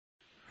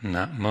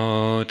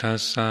Namo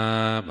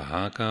tassa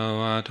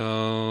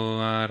bhagavato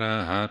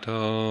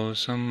arahato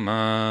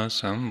samma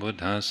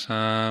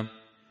sambuddhassa.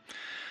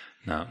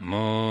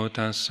 Namo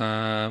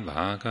tassa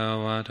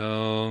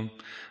bhagavato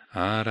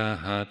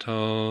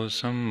arahato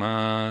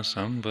samma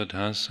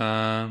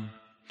sambuddhassa.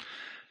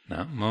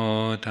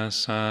 Namo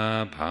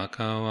tassa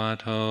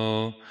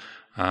bhagavato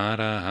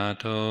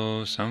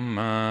arahato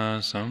samma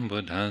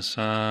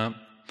sambuddhassa.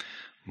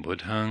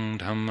 Buddhang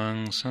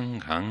dhammang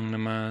sanghang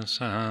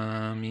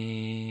namasami.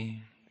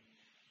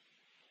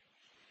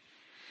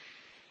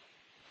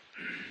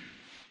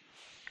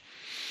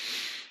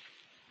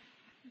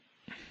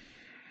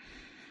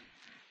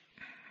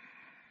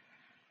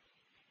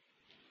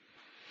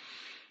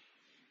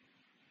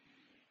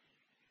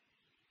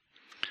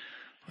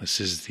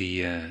 This is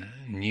the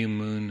new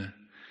moon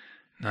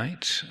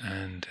night,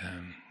 and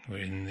we're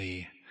in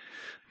the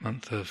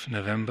month of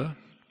November.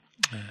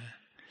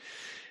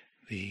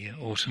 The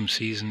autumn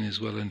season is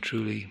well and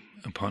truly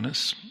upon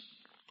us.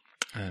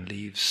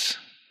 Leaves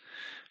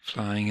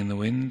flying in the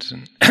wind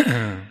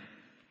and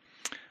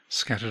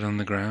scattered on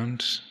the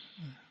ground.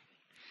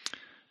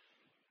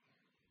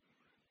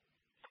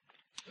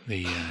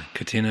 The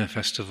Kathina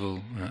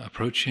festival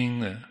approaching,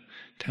 the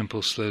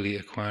temple slowly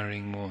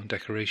acquiring more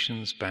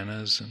decorations,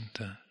 banners, and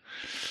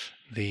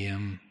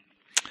the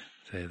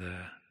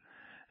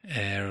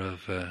air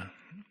of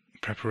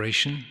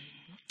preparation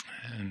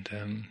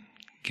and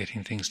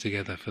getting things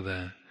together for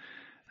that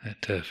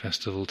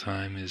festival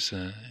time is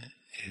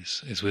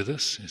with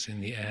us, is in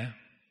the air.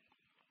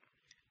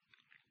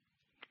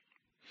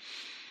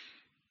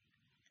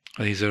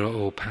 These are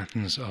all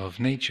patterns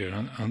of nature,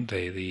 aren't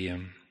they?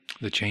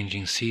 The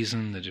changing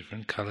season, the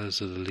different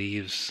colours of the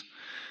leaves,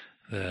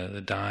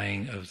 the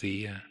dying of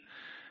the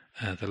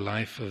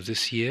life of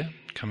this year,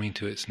 coming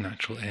to its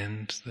natural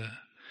end,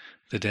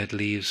 the dead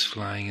leaves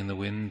flying in the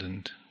wind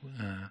and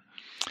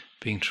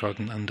being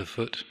trodden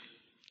underfoot.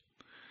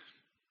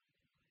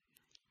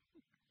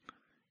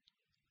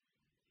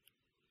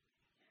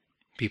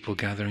 People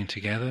gathering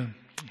together,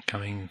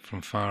 coming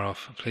from far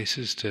off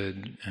places to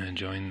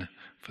join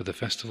for the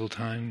festival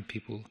time.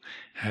 People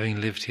having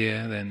lived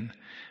here, then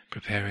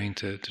preparing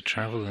to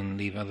travel and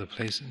leave other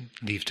places,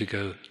 leave to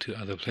go to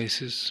other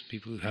places.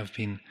 People who have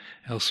been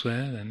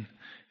elsewhere, then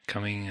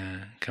coming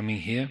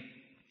here.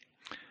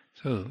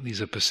 So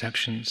these are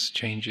perceptions,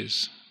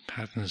 changes,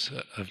 patterns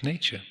of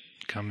nature,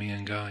 coming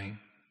and going.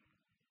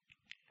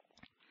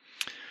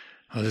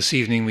 Well, this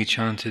evening we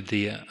chanted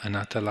the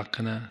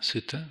Anattalakkana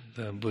Sutta,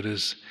 the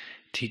Buddha's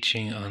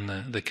teaching on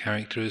the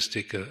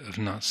characteristic of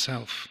not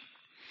self.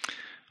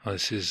 Well,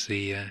 this is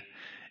the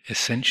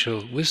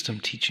essential wisdom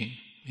teaching,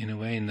 in a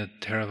way, in the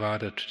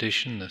Theravada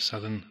tradition, the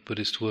southern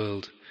Buddhist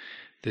world.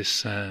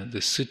 This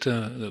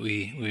sutta that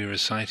we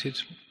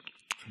recited,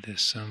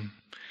 this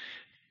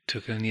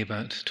took only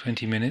about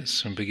 20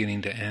 minutes from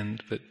beginning to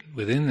end, but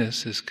within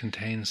this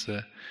contains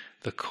the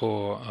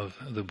core of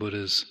the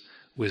Buddha's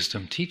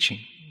wisdom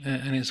teaching.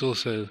 And it's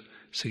also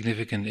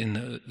significant in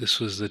that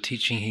this was the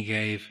teaching he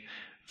gave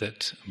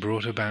that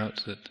brought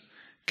about, that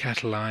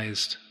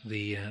catalyzed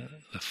the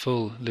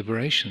full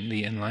liberation,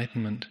 the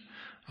enlightenment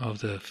of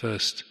the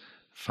first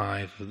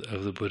 5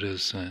 of the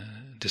Buddha's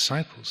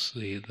disciples,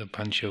 the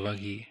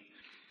Panchavaggi,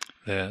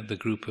 the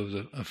group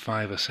of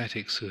 5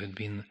 ascetics who had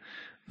been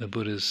the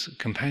Buddha's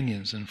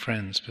companions and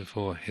friends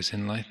before his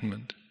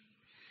enlightenment.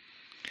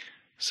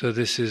 So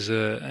this is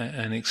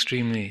an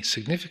extremely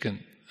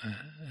significant,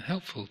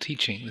 helpful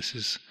teaching. This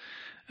is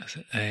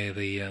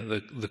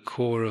the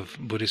core of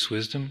Buddhist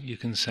wisdom, you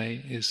can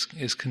say,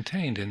 is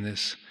contained in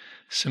this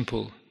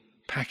simple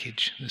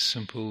package, this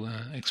simple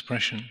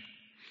expression.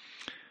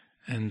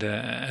 And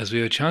as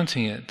we were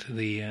chanting it,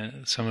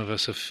 some of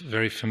us are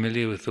very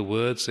familiar with the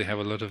words. They have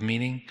a lot of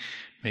meaning.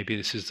 Maybe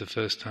this is the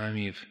first time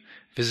you've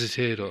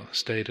visited or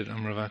stayed at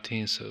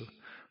Amaravati, so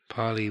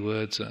Pali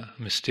words are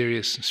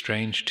mysterious and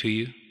strange to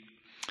you.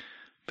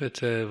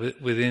 But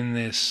within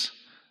this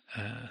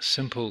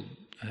simple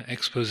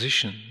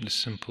exposition, this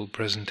simple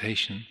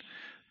presentation,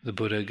 the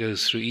Buddha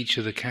goes through each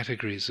of the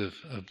categories of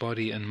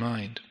body and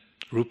mind.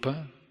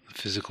 Rupa, the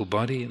physical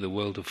body, the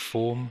world of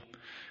form,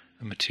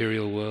 the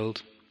material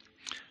world.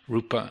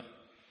 Rupa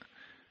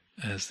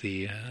as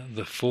the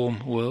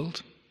form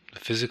world, the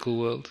physical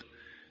world,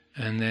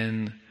 and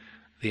then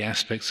the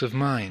aspects of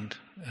mind,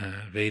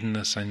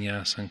 Vedana,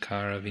 Sanya,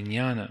 Sankhara,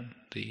 Vijnana,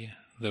 the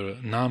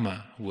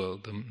Nama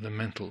world, the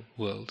mental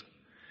world.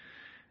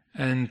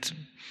 And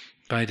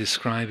by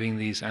describing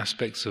these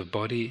aspects of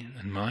body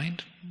and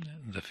mind,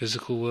 the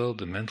physical world,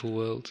 the mental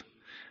world,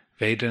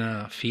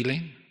 Vedana,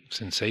 feeling,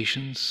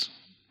 sensations,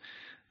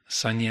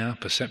 Sanya,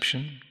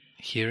 perception,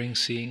 hearing,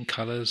 seeing,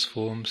 colors,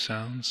 forms,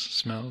 sounds,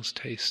 smells,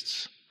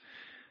 tastes,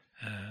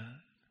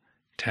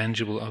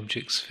 tangible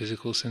objects,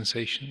 physical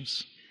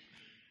sensations,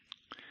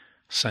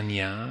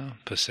 Sanya,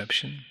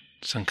 perception,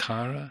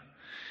 Sankhara,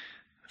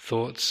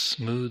 thoughts,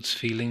 moods,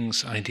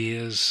 feelings,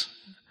 ideas,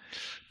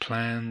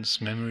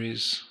 plans,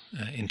 memories,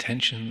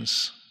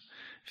 intentions,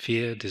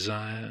 fear,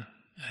 desire,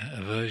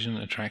 aversion,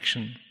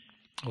 attraction.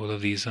 All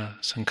of these are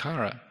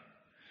Sankhara.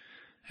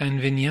 and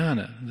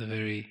vijnana, the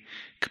very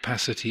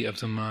capacity of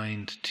the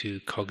mind to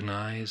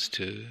cognize,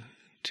 to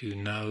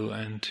know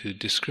and to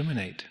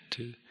discriminate,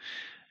 to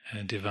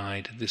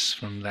divide this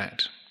from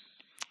that,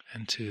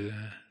 and to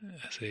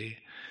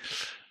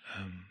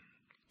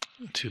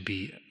to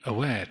be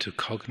aware, to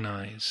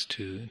cognize,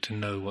 to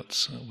know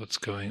what's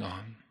going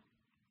on.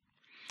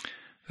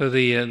 So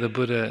the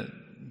Buddha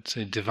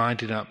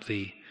divided up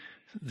the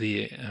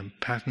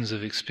patterns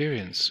of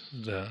experience,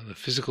 the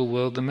physical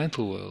world, the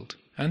mental world,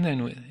 and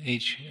then with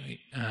each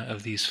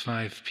of these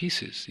 5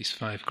 pieces, these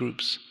 5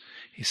 groups,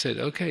 he said,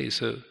 okay,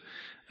 so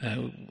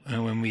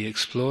when we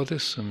explore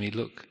this and we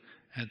look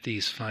at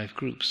these 5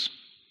 groups,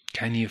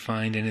 can you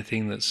find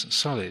anything that's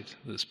solid,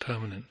 that's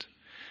permanent?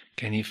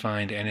 Can you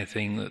find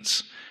anything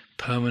that's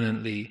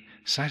permanently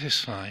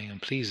satisfying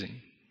and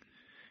pleasing?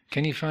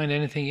 Can you find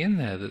anything in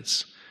there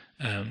that's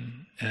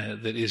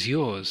that is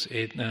yours?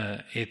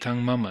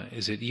 Etang mama,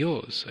 is it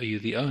yours? Are you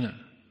the owner?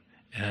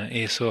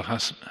 Eso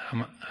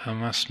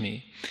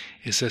hamasmi,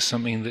 is there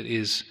something that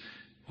is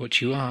what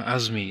you are?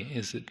 Asmi,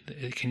 is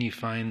it? Can you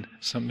find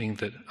something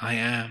that I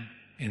am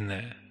in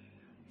there?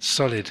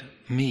 Solid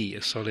me,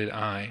 a solid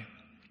I.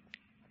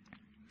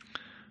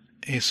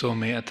 Eso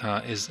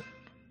me'ata, is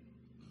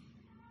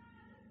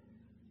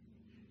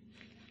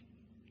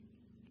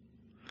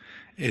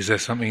there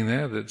something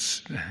there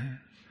that's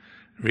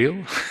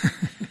real?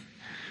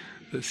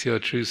 That's your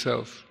true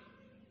self.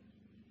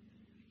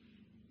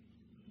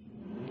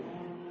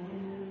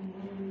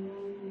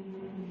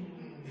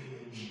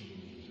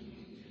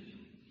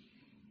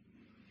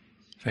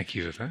 Thank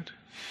you for that.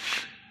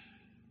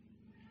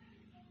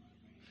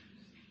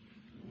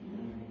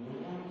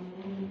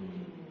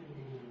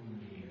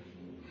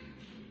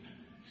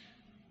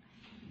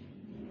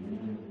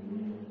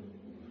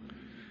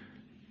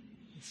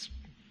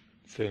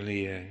 It's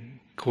only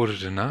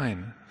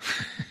 9:15.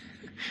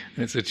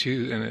 It's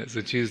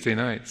a Tuesday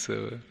night,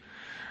 so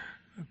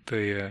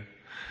the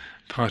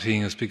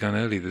partying has begun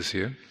early this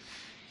year.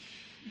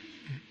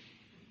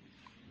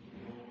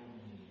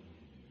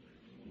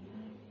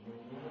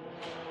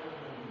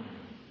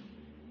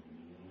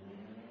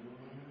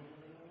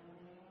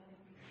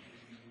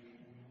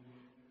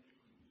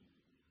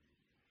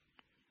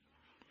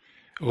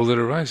 All that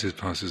arises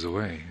passes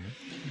away.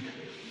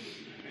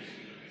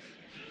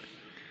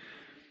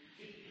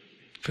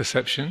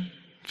 Perception,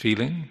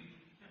 feeling,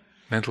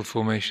 mental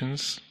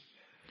formations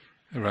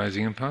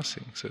arising and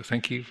passing. So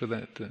thank you for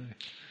that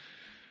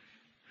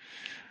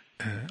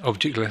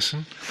object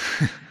lesson.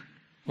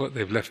 What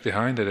they've left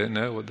behind, I don't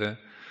know. What they're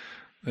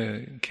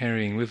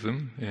carrying with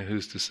them,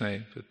 who's to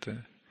say? But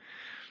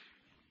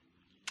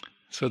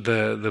so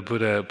the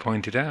Buddha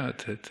pointed out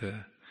that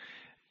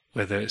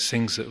whether it's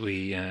things that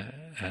we are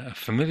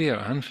familiar or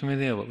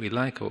unfamiliar, what we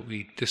like or what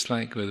we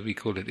dislike, whether we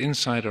call it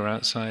inside or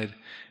outside,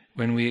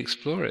 when we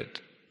explore it,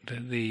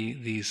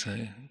 these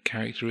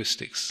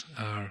characteristics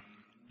are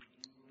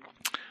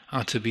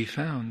to be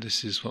found.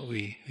 This is what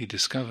we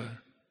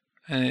discover,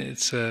 and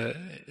it's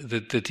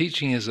the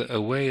teaching is a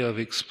way of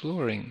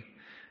exploring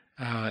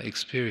our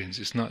experience.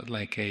 It's not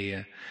like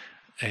a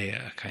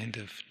kind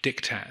of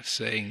diktat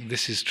saying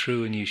this is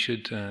true and you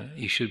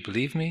should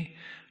believe me,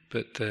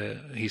 but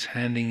he's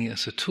handing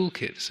us a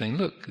toolkit, saying,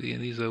 look,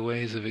 these are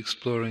ways of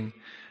exploring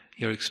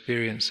your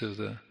experience of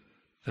the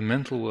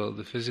mental world,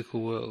 the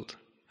physical world.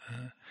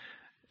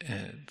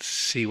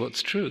 See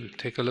what's true.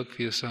 Take a look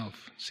for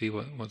yourself. See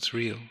what's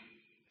real.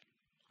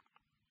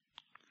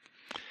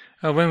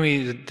 When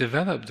we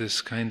develop this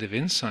kind of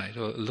insight,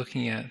 or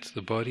looking at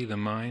the body, the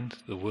mind,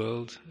 the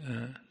world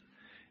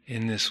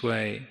in this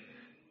way,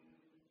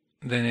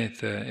 then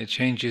it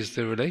changes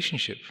the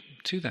relationship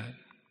to that.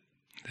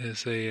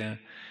 There's a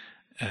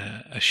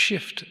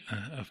shift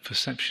of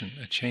perception,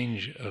 a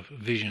change of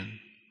vision.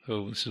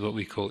 So this is what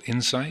we call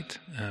insight,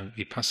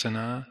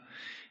 vipassana,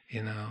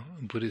 in our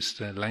Buddhist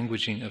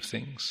languaging of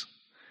things.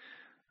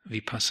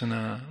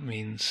 Vipassana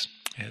means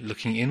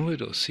looking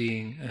inward or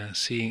seeing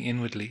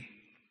inwardly.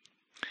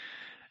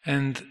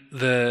 And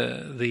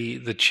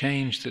the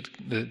change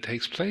that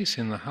takes place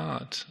in the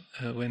heart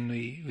when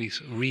we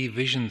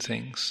revision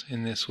things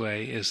in this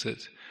way is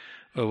that,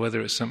 or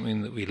whether it's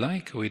something that we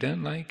like or we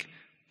don't like,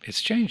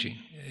 it's changing.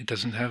 It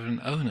doesn't have an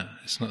owner.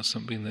 It's not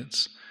something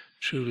that's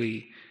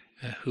truly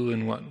who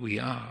and what we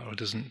are, or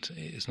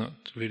it's not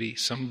really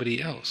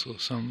somebody else or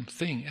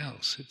something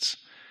else.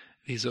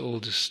 These are all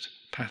just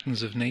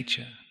patterns of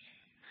nature.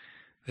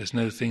 There's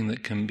no thing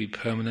that can be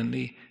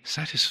permanently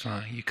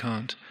satisfying. You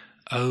can't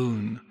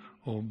own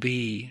or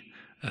be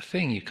a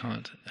thing. You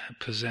can't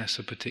possess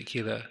a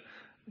particular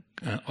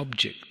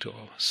object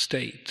or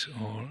state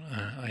or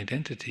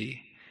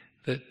identity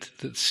that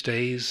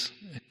stays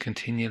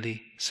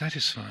continually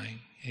satisfying.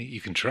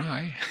 You can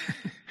try.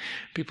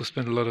 People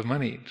spend a lot of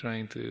money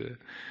trying to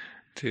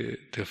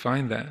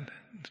find that,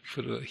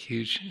 put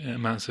huge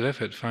amounts of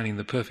effort finding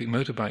the perfect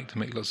motorbike to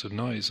make lots of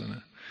noise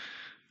on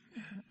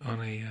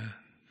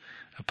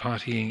a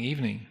partying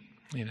evening.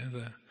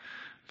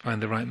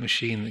 Find the right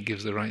machine that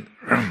gives the right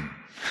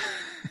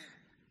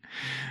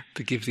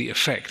to give the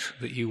effect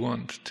that you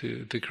want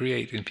to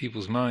create in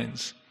people's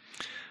minds.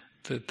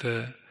 That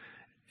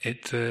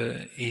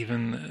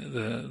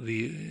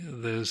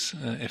those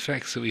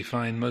effects that we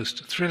find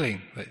most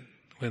thrilling, like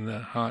when the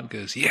heart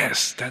goes,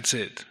 yes, that's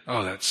it.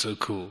 Oh, that's so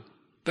cool.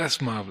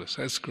 That's marvelous.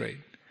 That's great.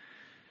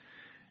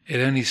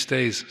 It only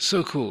stays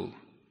so cool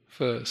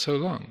for so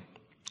long.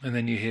 And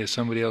then you hear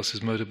somebody else's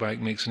motorbike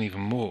makes an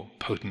even more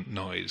potent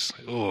noise.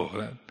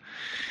 Well,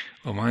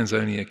 mine's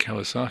only a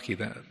Kawasaki,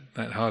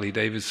 that Harley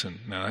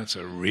Davidson. Now that's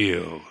a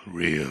real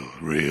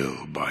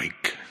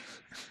bike.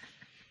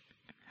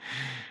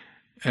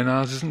 And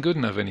ours isn't good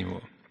enough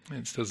anymore.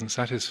 It doesn't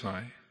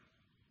satisfy.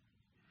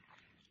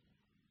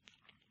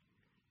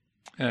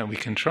 We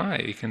can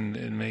try. We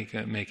can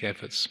make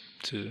efforts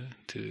to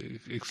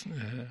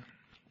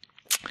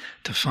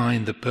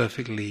find the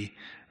perfectly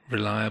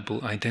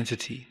reliable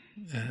identity,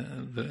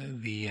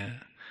 the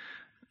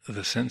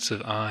sense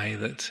of I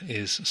that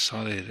is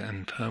solid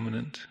and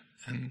permanent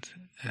and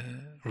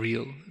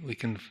real. We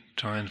can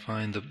try and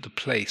find the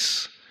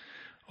place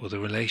or the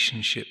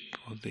relationship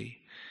or the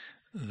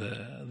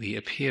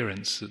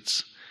appearance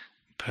that's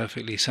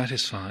perfectly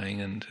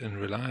satisfying and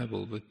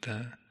reliable. But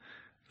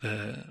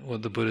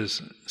what the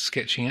Buddha's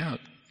sketching out,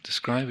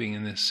 describing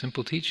in this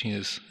simple teaching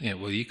is,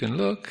 well, you can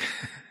look,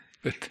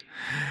 but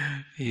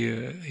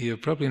you're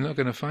probably not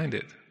going to find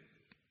it.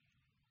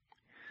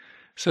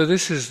 So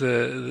this is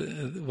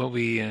what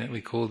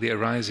we call the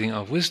arising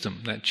of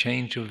wisdom. That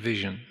change of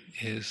vision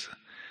is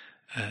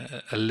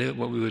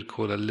what we would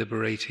call a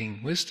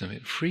liberating wisdom.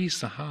 It frees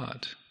the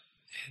heart.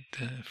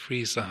 It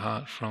frees the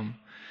heart from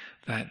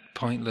that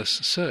pointless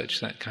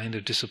search, that kind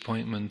of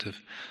disappointment of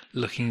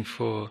looking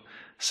for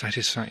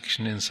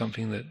satisfaction in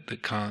something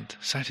that can't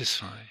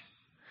satisfy,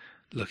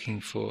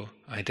 looking for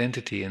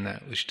identity in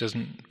that which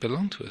doesn't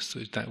belong to us,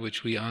 that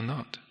which we are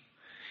not,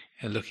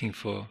 and looking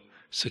for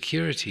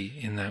security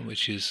in that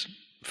which is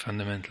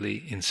fundamentally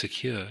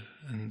insecure.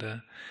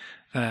 And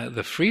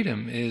the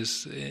freedom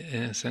is,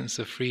 in a sense,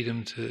 the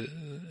freedom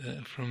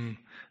from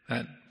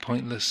that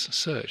pointless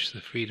search,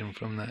 the freedom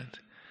from that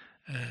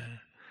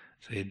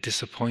say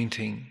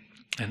disappointing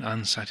and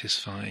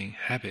unsatisfying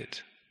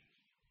habit.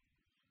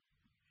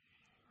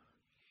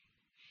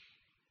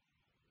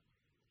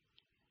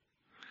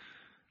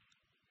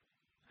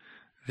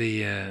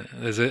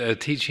 There's a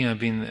teaching I've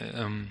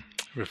been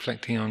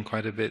reflecting on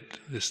quite a bit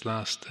this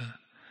last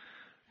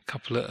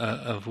couple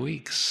of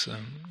weeks.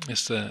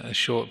 It's a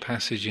short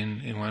passage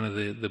in one of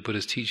the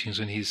Buddha's teachings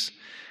when he's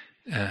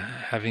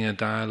having a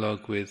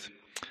dialogue with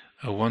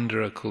a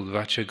wanderer called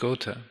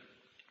Vacchagotta.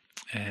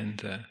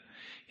 And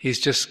he's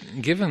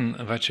just given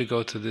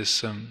Vacchagotta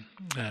this a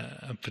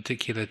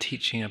particular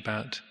teaching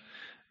about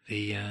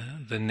the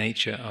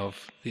nature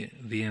of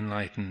the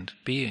enlightened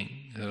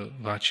being. So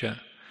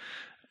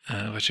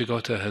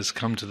Vacchagotta has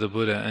come to the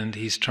Buddha, and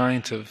he's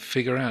trying to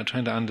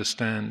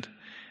understand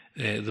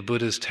the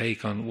Buddha's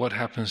take on what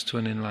happens to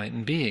an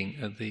enlightened being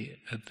at the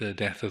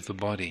death of the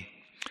body.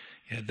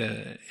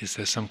 Is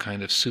there some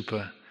kind of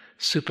super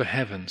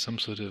heaven, some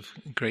sort of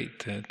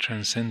great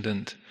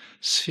transcendent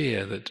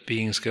sphere that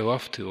beings go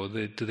off to, or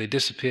do they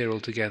disappear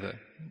altogether?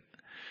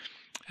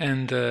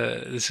 And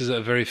this is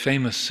a very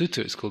famous sutta.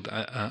 It's called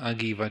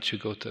Agi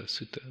Vacchagotta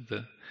Sutta,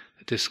 the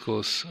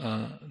discourse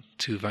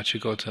to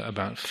Vacchagotta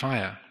about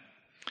fire.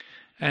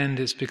 And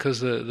it's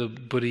because the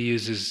Buddha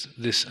uses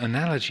this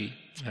analogy,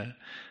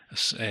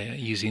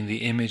 using the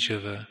image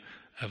of a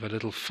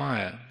little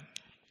fire,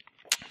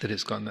 that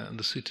it's got that,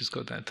 the sutta's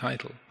got that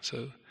title.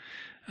 So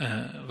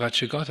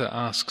Vacchagotta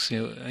asks,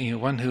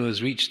 one who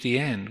has reached the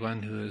end,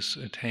 one who has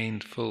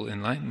attained full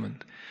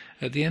enlightenment,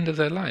 at the end of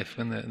their life,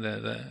 when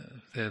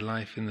their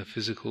life in the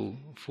physical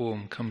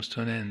form comes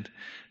to an end,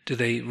 do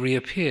they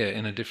reappear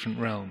in a different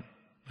realm?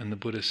 And the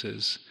Buddha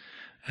says,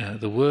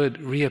 the word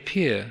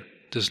reappear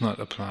does not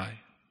apply.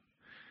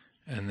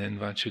 And then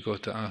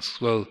Vacchagotta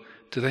asks, well,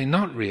 do they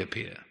not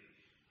reappear?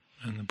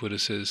 And the Buddha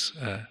says,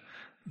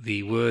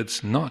 the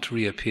words not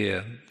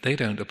reappear, they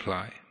don't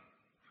apply.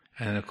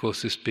 And of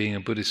course, this being a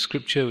Buddhist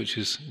scripture, which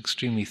is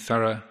extremely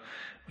thorough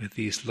with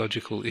these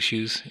logical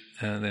issues,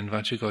 then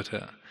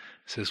Vacchagotta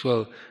says,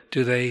 well,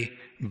 do they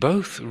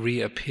both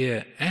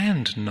reappear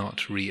and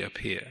not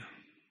reappear?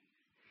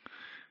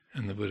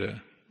 And the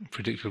Buddha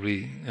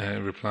predictably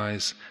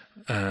replies,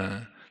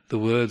 the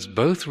words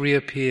both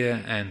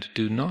reappear and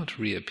do not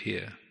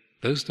reappear,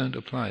 those don't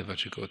apply,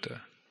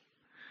 Vacchagotta.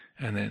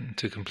 And then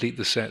to complete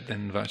the set,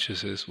 then Vaccha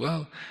says,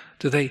 well,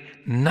 do they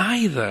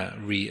neither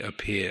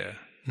reappear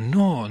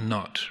nor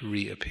not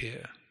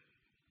reappear?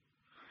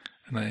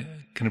 And I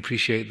can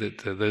appreciate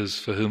that those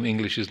for whom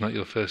English is not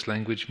your first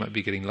language might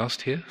be getting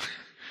lost here.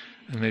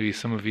 And maybe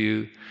some of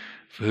you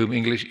for whom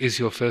English is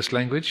your first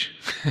language,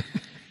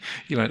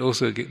 you might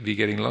also be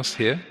getting lost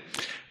here.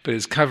 But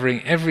it's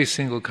covering every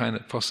single kind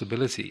of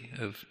possibility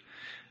of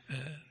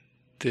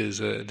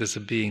does a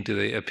being, do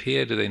they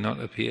appear, do they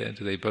not appear,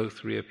 do they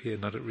both reappear,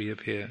 not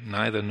reappear,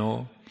 neither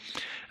nor?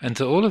 And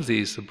to all of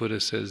these the Buddha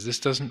says, this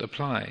doesn't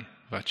apply,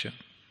 Vaccha.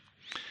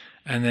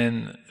 And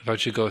then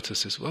Vacchagotta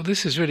says, well,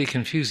 this is really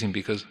confusing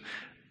because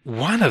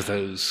one of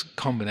those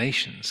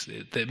combinations.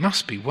 There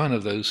must be one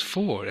of those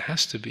four. It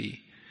has to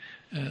be.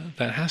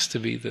 That has to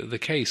be the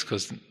case,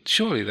 because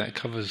surely that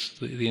covers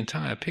the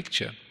entire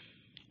picture.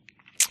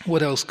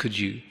 What else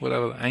what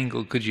other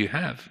angle could you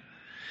have?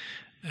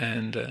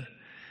 And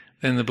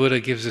then the Buddha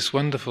gives this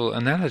wonderful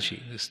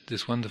analogy,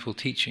 this wonderful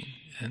teaching.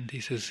 And he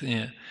says,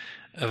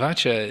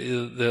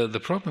 Vaccha, the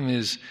problem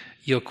is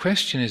your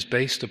question is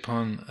based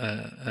upon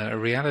a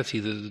reality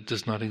that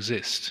does not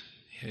exist.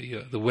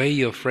 The way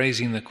you're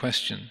phrasing the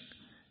question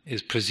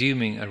is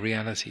presuming a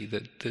reality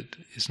that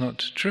is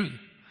not true.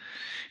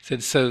 He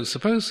said, so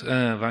suppose,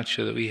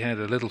 Vaccha, that we had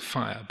a little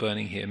fire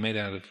burning here, made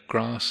out of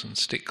grass and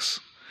sticks,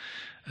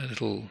 a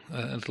little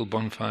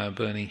bonfire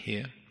burning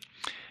here,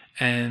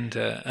 and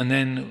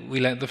then we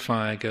let the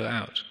fire go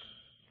out.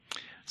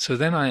 So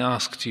then I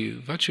asked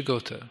you,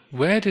 Vacchagotta,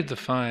 where did the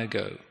fire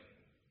go?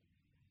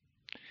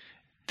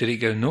 Did it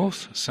go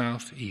north,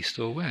 south, east,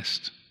 or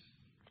west?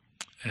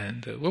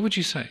 And what would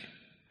you say?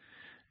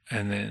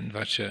 And then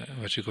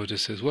Vacchagotta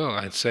says, well,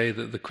 I'd say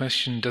that the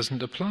question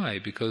doesn't apply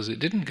because it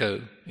didn't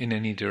go in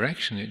any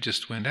direction, it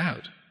just went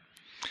out.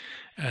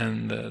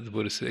 And the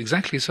Buddha said,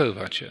 exactly so,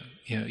 Vaccha.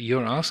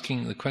 You're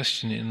asking the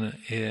question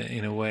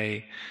in a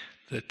way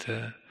that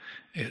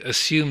it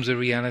assumes a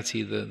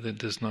reality that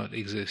does not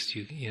exist.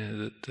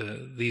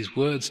 These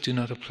words do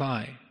not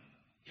apply.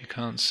 You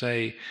can't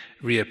say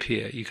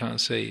reappear. You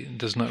can't say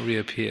does not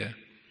reappear.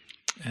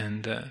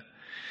 And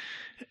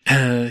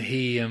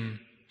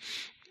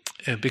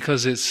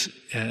because it's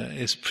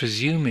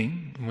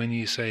presuming, when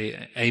you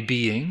say a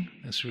being,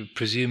 it's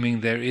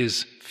presuming there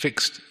is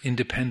fixed,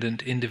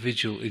 independent,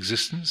 individual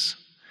existence,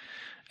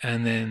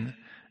 and then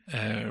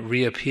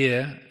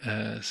reappear,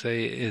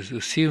 say, is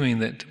assuming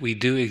that we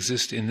do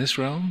exist in this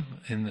realm,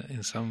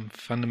 in some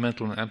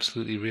fundamental and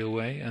absolutely real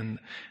way, and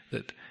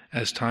that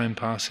as time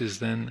passes,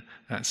 then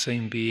that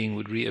same being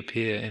would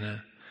reappear in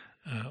a,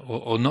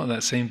 or not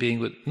that same being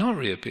would not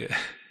reappear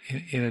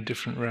in a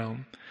different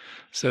realm.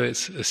 So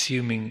it's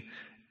assuming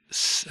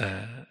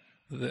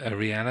a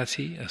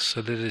reality, a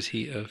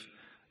solidity of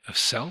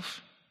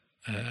self,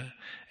 a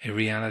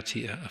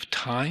reality of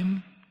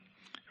time,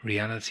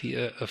 reality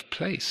of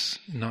place,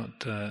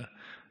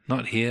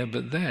 not here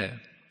but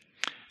there.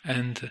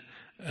 And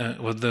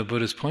what the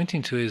Buddha is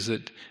pointing to is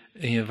that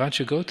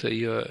Vacchagotta,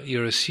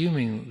 you're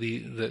assuming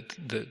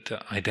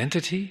that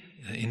identity,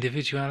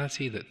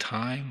 individuality, that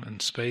time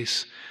and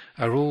space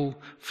are all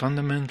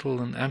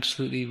fundamental and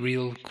absolutely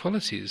real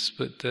qualities,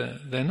 but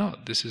they're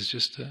not. This is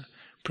just a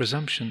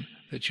presumption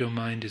that your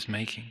mind is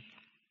making.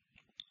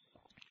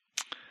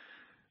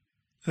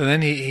 And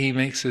then he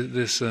makes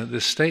this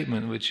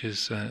statement, which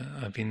is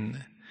I've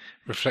been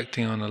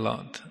reflecting on a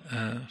lot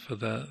for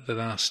the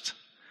last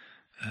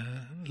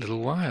little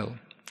while.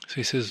 So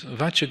he says,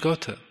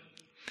 Vacchagotta,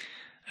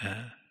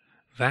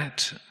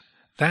 that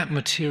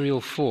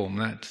material form,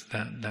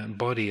 that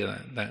body,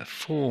 that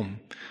form,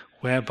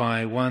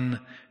 whereby one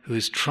who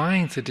is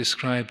trying to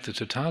describe the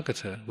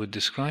Tathagata would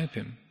describe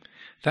him,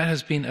 that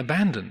has been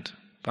abandoned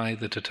by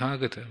the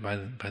Tathagata,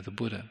 by the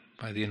Buddha,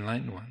 by the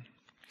Enlightened One.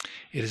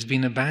 It has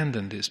been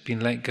abandoned, it's been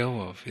let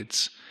go of,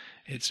 it's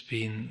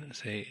been,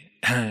 say,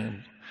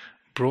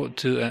 brought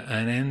to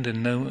an end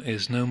and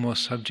is no more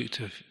subject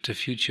to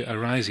future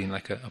arising,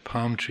 like a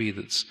palm tree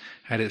that's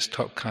had its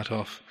top cut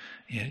off.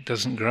 It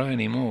doesn't grow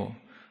anymore,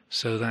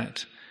 so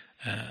that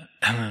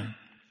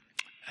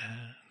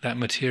that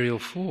material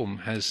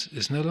form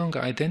is no longer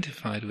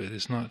identified with,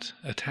 is not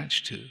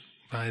attached to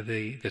by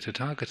the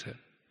Tathagata.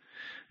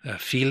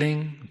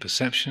 Feeling,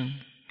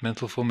 perception,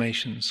 mental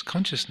formations,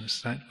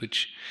 consciousness, that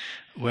which,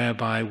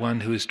 whereby one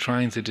who is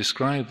trying to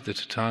describe the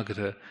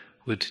Tathagata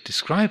would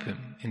describe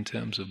him in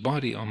terms of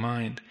body or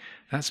mind,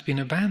 that's been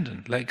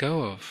abandoned, let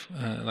go of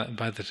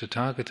by the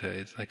Tathagata.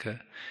 It's like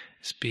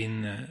it's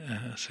been,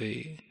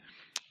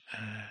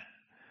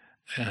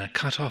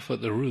 cut off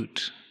at the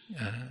root,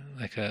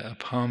 like a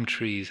palm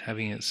tree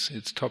having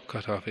its top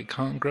cut off. It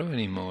can't grow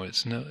anymore.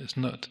 It's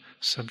not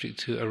subject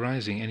to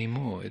arising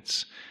anymore.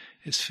 It's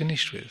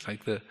finished with.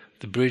 Like the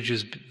bridge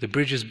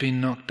has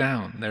been knocked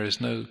down. There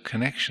is no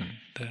connection.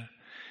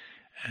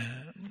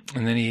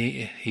 And then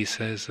he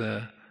says,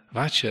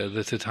 Vaccha,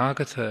 the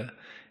Tathagata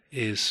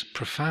is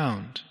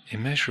profound,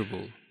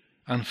 immeasurable,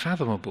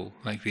 unfathomable,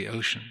 like the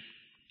ocean.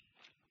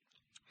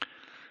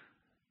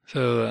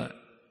 So,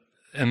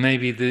 and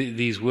maybe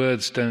these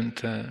words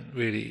don't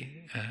really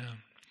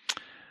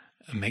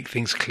make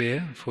things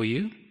clear for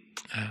you,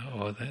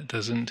 or that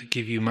doesn't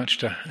give you much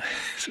to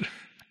sort of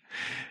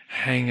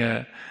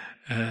hang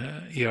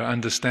your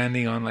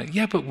understanding on, like,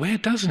 yeah, but where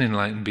does an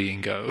enlightened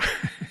being go?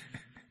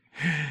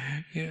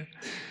 Yeah.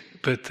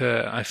 But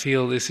I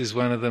feel this is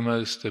one of the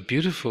most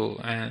beautiful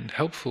and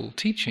helpful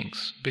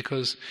teachings,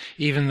 because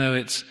even though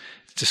it's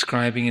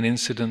describing an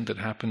incident that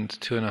happened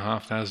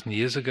 2,500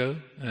 years ago,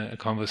 a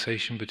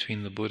conversation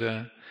between the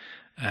Buddha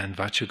and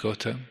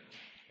Vacchagotta,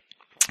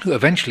 who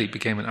eventually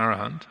became an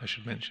arahant, I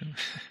should mention.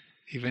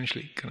 He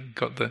eventually kind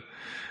of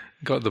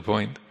got the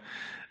point.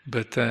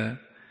 But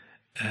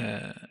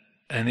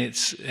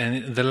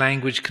and the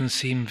language can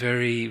seem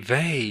very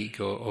vague,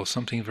 or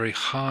something very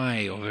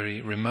high, or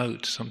very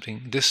remote,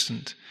 something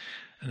distant,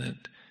 and that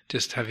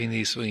just having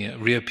these,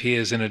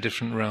 reappears in a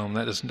different realm,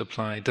 that doesn't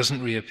apply.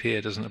 Doesn't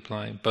reappear, doesn't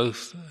apply.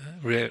 Both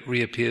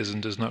reappears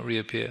and does not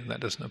reappear, that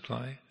doesn't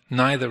apply.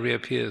 Neither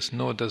reappears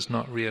nor does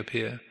not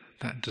reappear,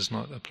 that does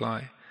not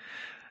apply.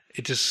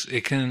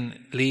 It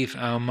can leave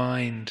our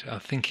mind, our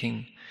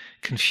thinking,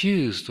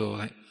 confused, or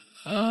like,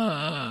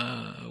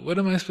 what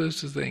am I supposed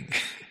to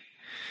think?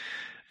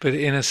 But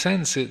in a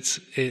sense,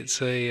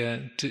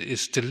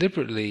 it's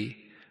deliberately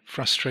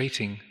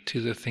frustrating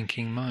to the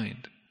thinking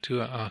mind,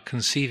 to our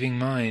conceiving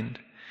mind.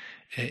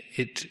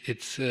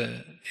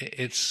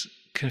 It's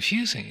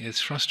confusing.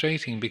 It's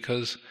frustrating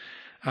because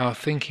our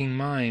thinking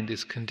mind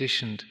is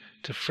conditioned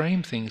to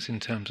frame things in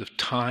terms of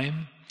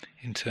time,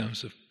 in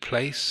terms of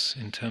place,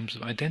 in terms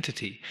of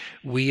identity.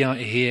 We are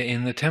here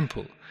in the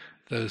temple.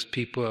 Those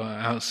people are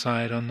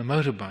outside on the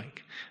motorbike.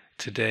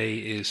 Today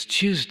is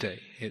Tuesday.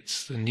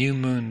 It's the new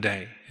moon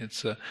day.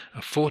 It's a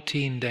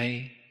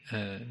 14-day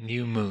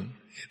new moon.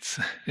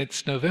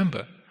 It's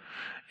November.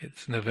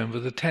 It's November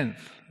the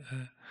 10th.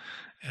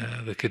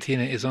 The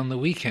Katina is on the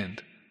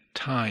weekend.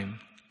 Time,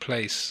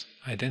 place,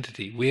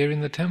 identity. We're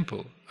in the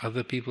temple.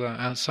 Other people are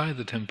outside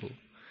the temple.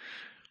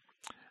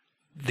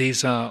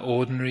 These are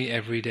ordinary,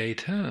 everyday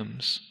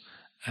terms,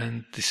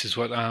 and this is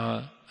what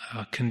our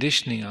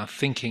conditioning, our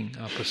thinking,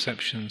 our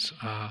perceptions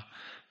are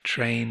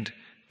trained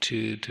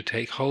to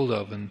take hold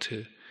of and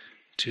to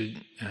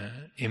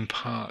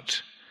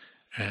impart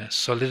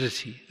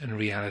solidity and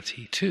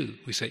reality to.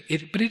 We say,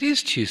 but it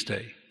is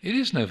Tuesday, it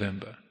is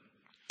November.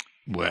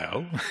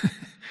 Well,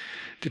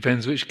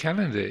 depends which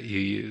calendar you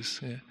use.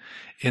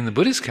 In the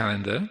Buddhist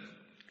calendar,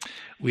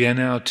 we are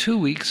now 2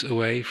 weeks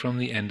away from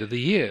the end of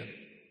the year.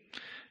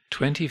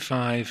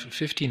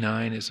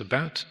 2559 is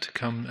about to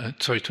come.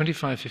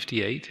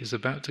 2558 is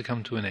about to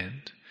come to an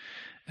end,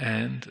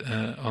 and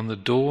on the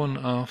dawn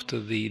after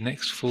the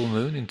next full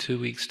moon in 2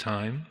 weeks'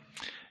 time,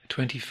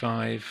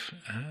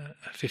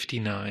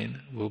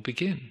 2559 will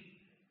begin.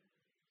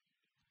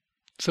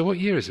 So, what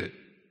year is it?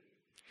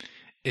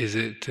 Is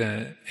it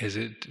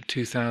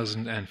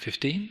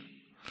 2015?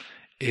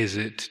 Is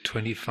it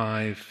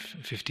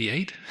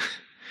 2558?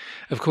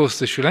 Of course,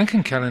 the Sri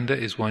Lankan calendar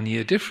is 1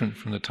 year different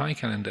from the Thai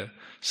calendar.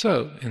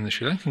 So, in the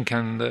Sri Lankan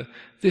calendar,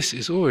 this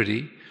is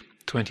already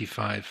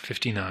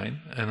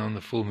 2559, and on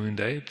the full moon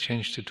day it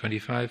changed to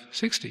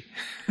 2560.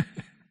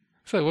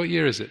 So, what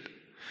year is it?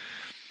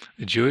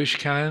 The Jewish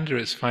calendar,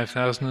 it's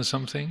 5,000 or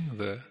something.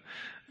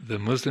 The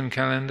Muslim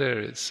calendar,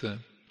 it's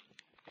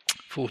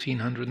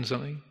 1,400 and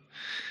something.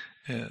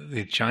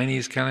 The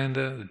Chinese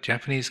calendar, the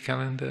Japanese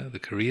calendar, the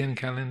Korean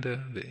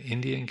calendar, the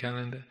Indian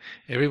calendar.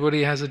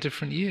 Everybody has a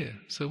different year.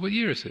 So, what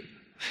year is it?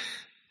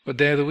 What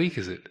day of the week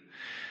is it?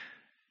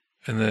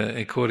 And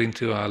according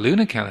to our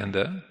lunar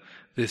calendar,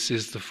 this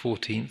is the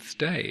 14th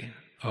day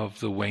of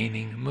the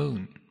waning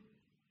moon.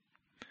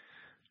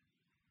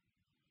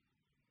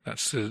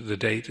 That's the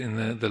date in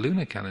the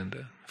lunar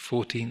calendar,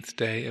 14th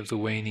day of the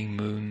waning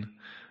moon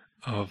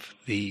of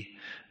the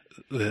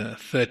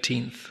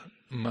 13th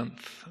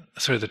month,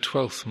 the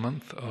 12th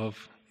month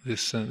of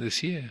this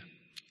year.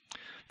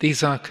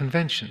 These are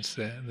conventions,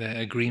 they're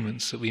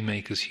agreements that we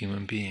make as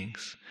human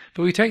beings.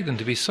 But we take them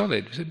to be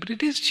solid. We say, but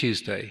it is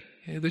Tuesday.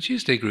 The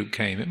Tuesday group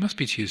came, it must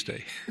be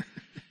Tuesday.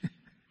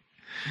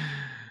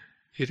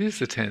 It is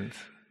the 10th.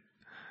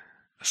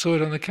 I saw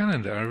it on the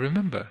calendar, I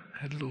remember.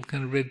 It had a little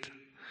kind of red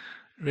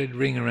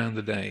ring around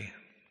the day.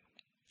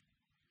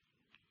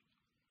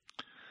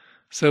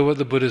 So what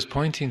the Buddha's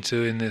pointing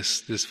to in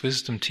this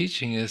wisdom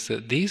teaching is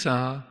that these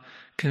are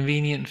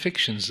convenient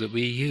fictions that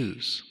we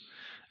use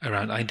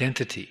around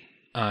identity.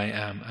 I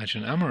am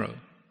Ajahn Amaro.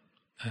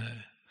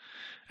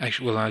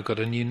 Actually, I've got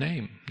a new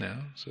name now,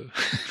 so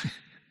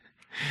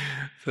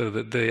so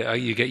that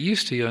you get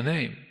used to your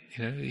name.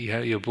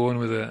 You're born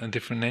with a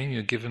different name.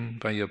 You're given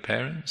by your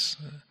parents.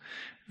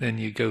 Then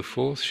you go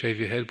forth, shave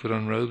your head, put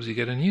on robes. You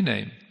get a new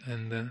name,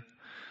 and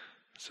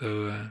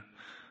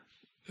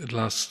at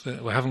last,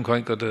 we haven't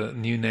quite got a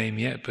new name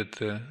yet,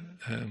 but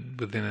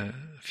within a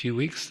few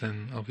weeks,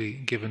 then I'll be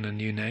given a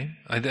new name.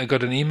 I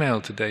got an email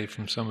today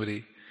from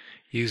somebody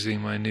using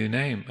my new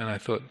name, and I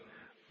thought,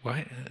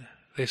 why?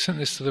 They've sent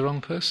this to the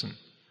wrong person.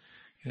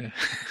 Yeah.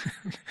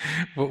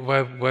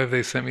 why have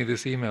they sent me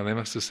this email? They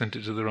must have sent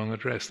it to the wrong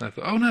address. And I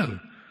thought, oh no,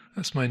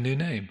 that's my new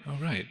name. Oh,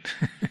 right.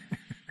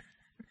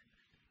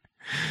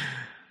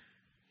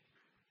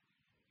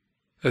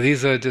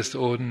 These are just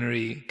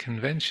ordinary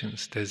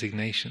conventions,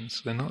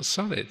 designations. They're not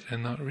solid, they're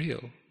not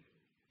real.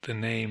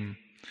 The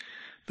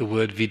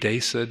word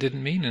Videsa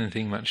didn't mean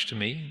anything much to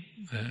me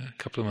a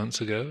couple of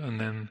months ago, and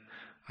then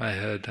I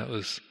heard that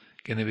was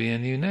going to be a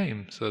new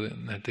name, so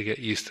I had to get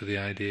used to the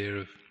idea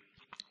of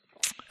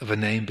a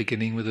name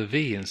beginning with a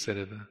V instead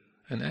of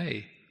an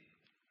A.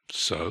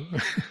 So,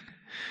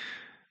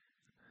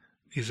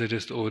 these are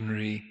just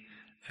ordinary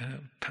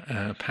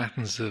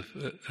patterns of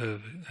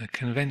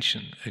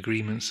convention,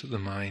 agreements that the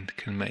mind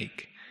can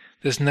make.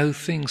 There's no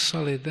thing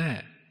solid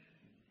there.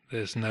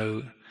 There's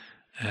no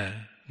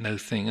no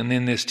thing. And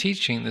in this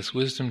teaching, this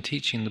wisdom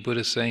teaching, the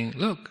Buddha is saying,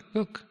 look,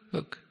 look,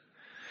 look.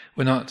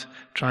 We're not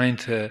trying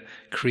to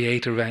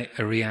create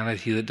a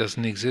reality that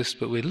doesn't exist,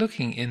 but we're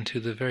looking into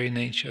the very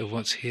nature of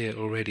what's here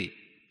already.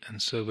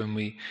 And so when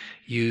we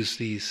use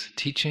these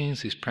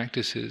teachings, these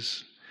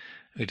practices,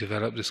 we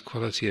develop this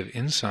quality of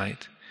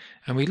insight,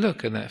 and we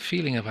look at that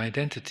feeling of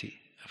identity,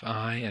 of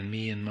I and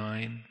me and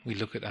mine. We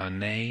look at our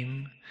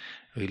name,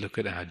 we look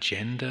at our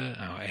gender,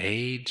 our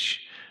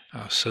age,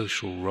 our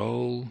social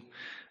role,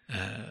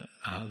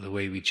 the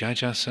way we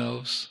judge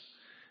ourselves,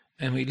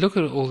 and we look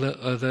at all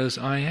those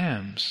I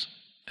ams.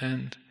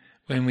 And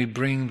when we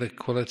bring the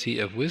quality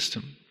of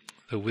wisdom,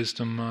 the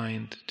wisdom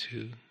mind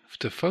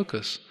to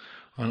focus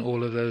on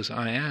all of those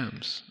I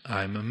ams.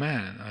 I'm a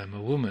man, I'm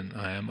a woman,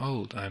 I am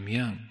old, I'm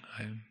young,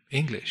 I'm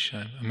English,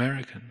 I'm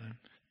American, I'm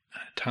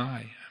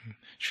Thai, I'm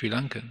Sri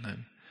Lankan,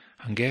 I'm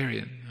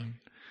Hungarian,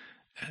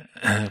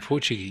 I'm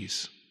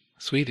Portuguese,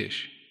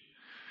 Swedish,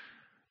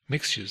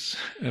 mixtures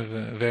of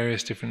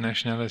various different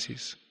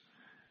nationalities.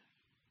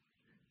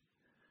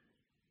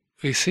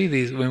 We see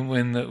these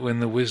when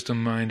the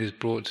wisdom mind is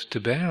brought to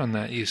bear on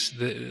that.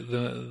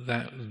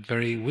 That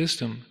very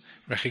wisdom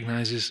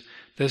recognizes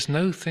there's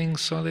no thing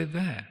solid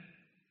there.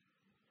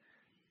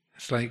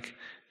 It's like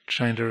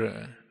trying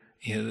to,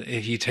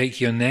 if you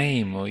take your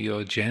name or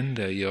your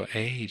gender, your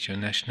age, your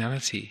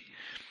nationality,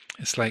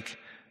 it's like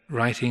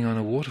writing on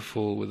a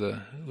waterfall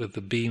with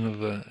the beam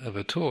of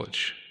a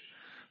torch.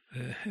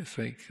 It's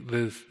like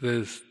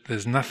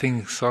there's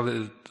nothing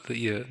solid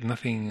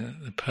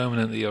nothing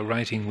permanent that you're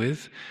writing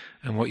with,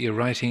 and what you're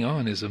writing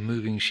on is a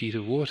moving sheet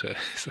of water.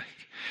 It's like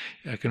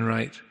I can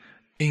write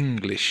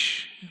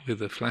English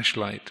with a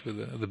flashlight,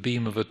 with the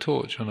beam of a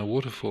torch on a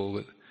waterfall.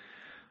 But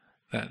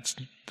that's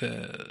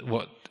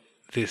what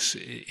this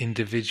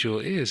individual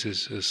is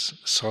as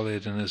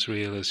solid and as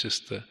real as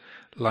just the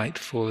light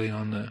falling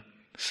on the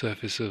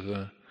surface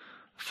of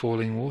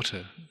falling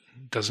water.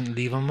 It doesn't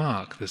leave a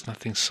mark. There's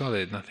nothing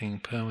solid, nothing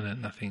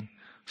permanent, nothing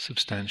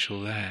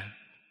substantial there.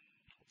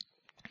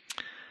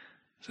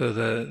 So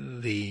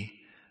the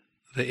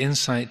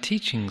insight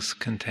teachings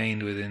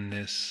contained within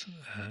this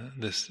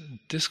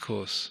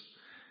discourse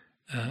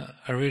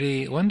are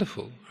really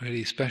wonderful,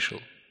 really special.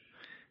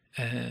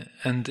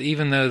 And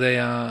even though they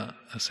are,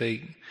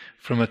 say,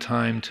 from a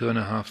time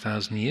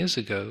 2,500 years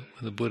ago,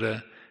 the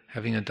Buddha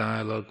having a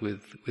dialogue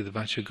with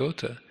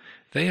Vacchagotta,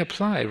 they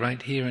apply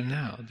right here and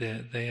now.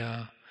 They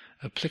are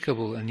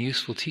applicable and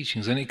useful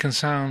teachings, and it can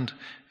sound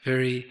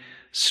very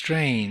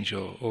strange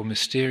or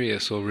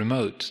mysterious or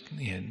remote.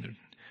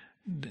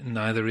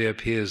 Neither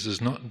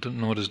reappears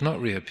nor does not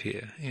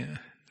reappear.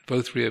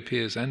 Both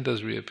reappears and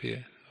does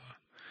reappear.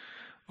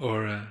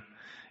 Or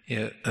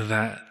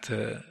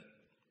that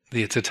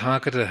the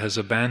Tathagata has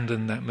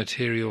abandoned that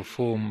material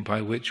form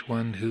by which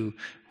one who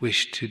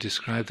wished to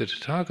describe the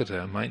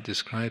Tathagata might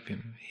describe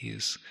him. He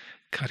has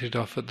cut it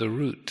off at the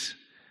root.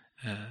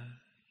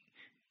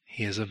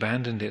 He has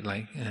abandoned it,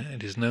 like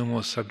it is no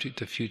more subject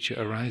to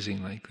future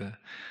arising, like a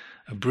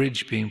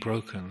bridge being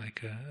broken,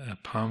 like a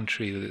palm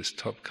tree with its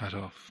top cut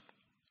off.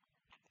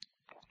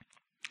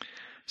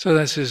 So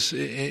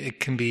it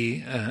can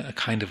be a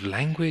kind of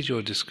language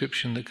or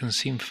description that can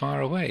seem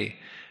far away,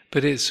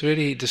 but it's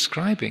really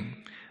describing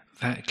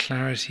that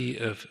clarity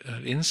of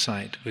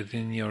insight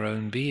within your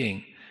own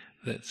being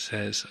that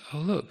says, oh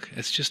look,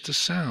 it's just a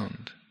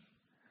sound,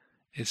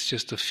 it's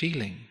just a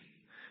feeling.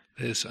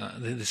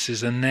 This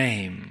is a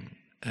name.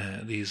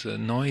 These are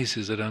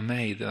noises that are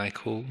made that I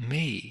call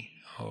me,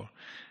 or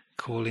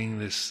calling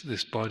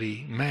this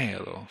body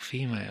male or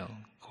female,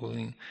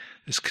 calling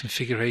this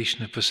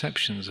configuration of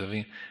perceptions of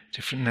a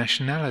different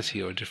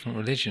nationality or a different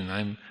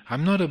religion.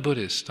 I'm not a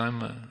Buddhist.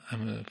 I'm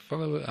a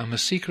follower. I'm a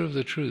seeker of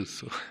the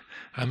truth. Or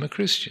I'm a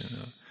Christian.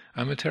 Or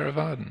I'm a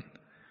Theravadan.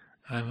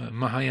 I'm a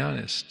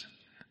Mahayanist.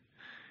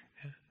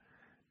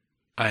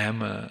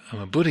 I'm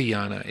a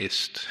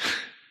Buddhayanaist.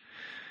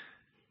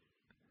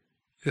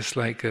 It's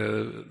like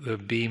the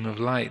beam of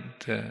light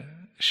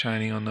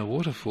shining on the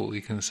waterfall.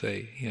 You can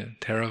say,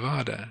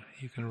 Theravada.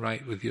 You can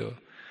write with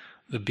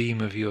the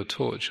beam of your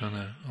torch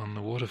on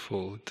the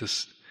waterfall.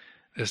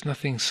 There's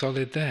nothing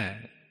solid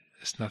there.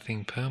 There's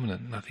nothing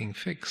permanent, nothing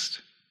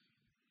fixed.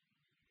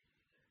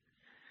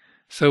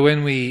 So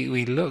when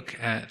we look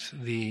at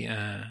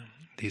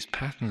these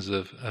patterns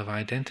of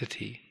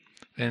identity,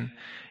 then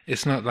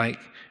it's not like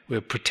we're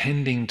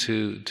pretending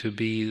to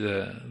be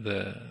the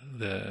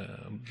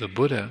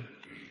Buddha,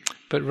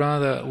 but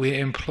rather we're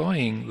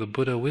employing the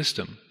Buddha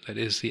wisdom that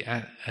is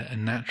a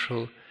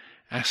natural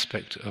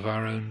aspect of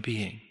our own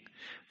being.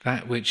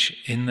 That which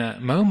in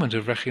that moment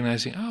of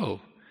recognizing,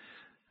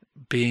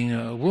 being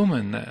a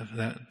woman,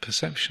 that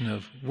perception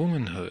of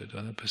womanhood,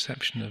 or the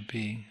perception of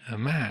being a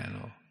man,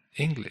 or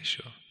English,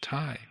 or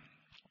Thai,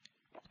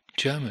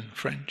 German,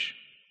 French.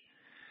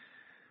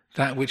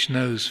 That which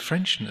knows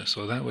Frenchness,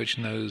 or that which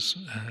knows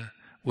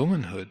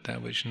womanhood,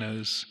 that which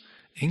knows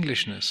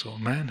Englishness, or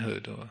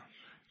manhood, or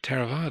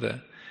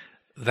Theravada,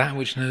 that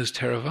which knows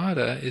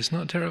Theravada is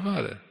not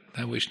Theravada.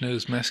 That which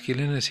knows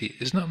masculinity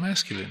is not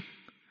masculine.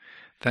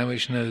 That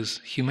which knows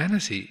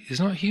humanity is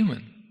not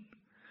human.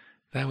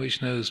 That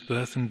which knows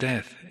birth and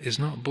death is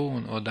not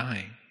born or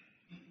dying.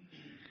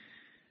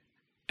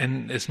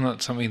 And it's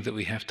not something that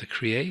we have to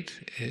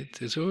create.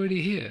 It is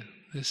already here.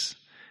 This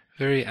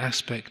very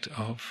aspect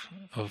of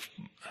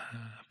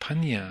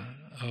panya,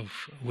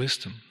 of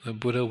wisdom, the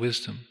Buddha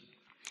wisdom.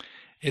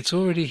 It's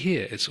already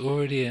here. It's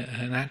already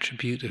an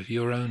attribute of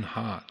your own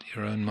heart,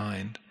 your own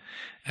mind.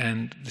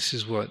 And this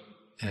is what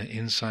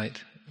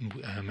insight,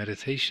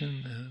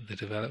 meditation, the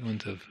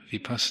development of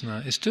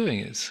vipassana is doing.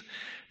 It's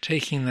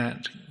taking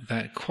that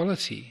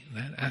quality,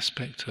 that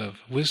aspect of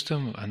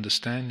wisdom, of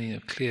understanding,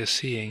 of clear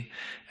seeing,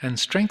 and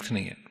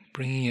strengthening it,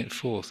 bringing it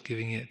forth,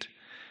 giving it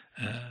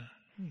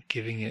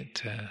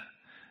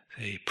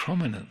a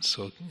prominence,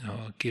 or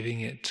giving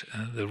it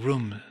the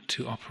room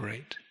to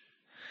operate.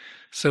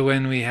 So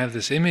when we have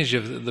this image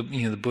of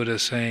the Buddha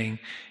saying,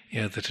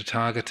 the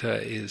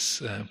Tathagata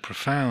is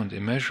profound,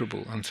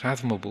 immeasurable,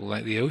 unfathomable,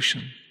 like the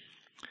ocean,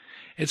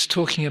 it's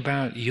talking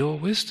about your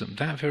wisdom.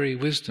 That very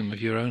wisdom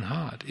of your own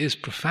heart is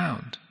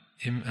profound,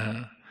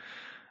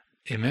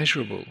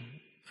 immeasurable,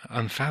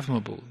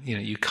 unfathomable.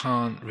 You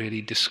can't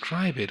really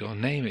describe it or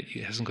name it.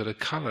 It hasn't got a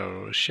color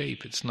or a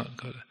shape. It's not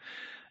got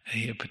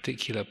a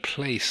particular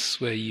place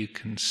where you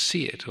can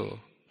see it or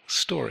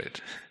store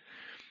it.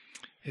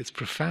 It's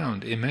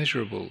profound,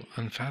 immeasurable,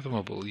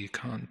 unfathomable. You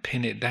can't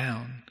pin it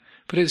down.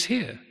 But it's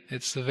here.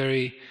 It's the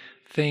very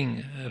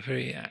thing, a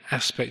very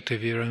aspect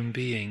of your own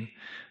being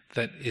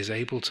that is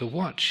able to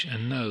watch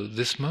and know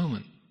this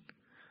moment,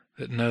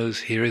 that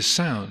knows here is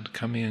sound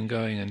coming and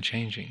going and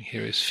changing,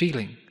 here is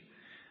feeling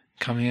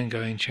coming and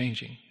going,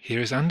 changing, here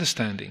is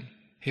understanding,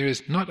 here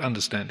is not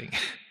understanding,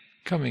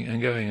 coming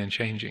and going and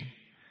changing.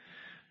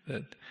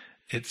 That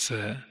it's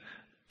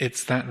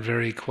that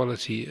very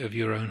quality of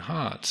your own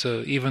heart.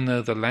 So even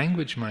though the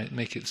language might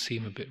make it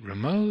seem a bit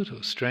remote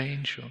or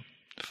strange or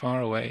far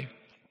away,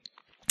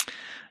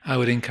 I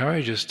would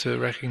encourage us to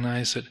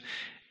recognize that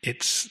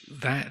it's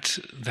that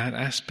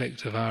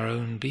aspect of our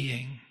own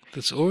being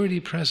that's already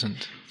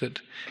present, that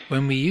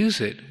when we use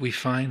it, we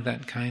find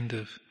that kind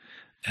of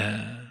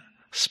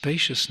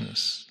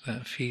spaciousness,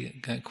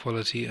 that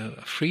quality of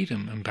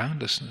freedom and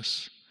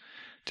boundlessness.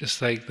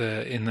 Just like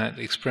in that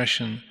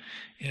expression,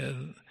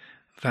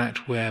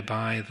 that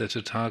whereby the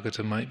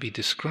Tathagata might be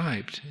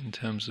described in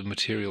terms of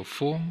material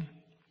form,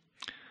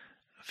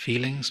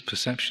 feelings,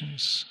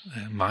 perceptions,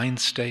 mind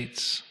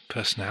states,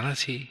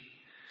 personality,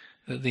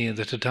 that the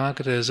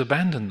Tathagata has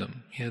abandoned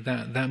them.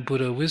 That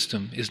Buddha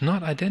wisdom is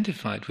not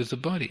identified with the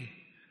body.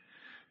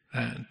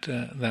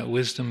 That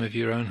wisdom of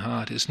your own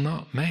heart is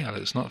not male,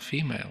 it's not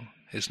female,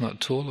 it's not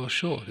tall or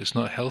short, it's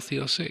not healthy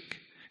or sick,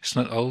 it's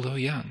not old or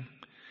young,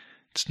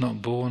 it's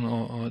not born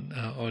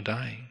or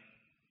dying.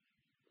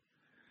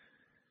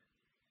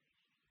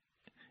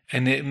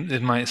 And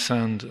it might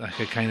sound like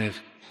a kind of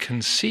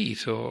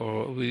conceit,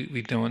 or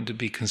we don't want to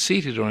be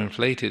conceited or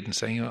inflated and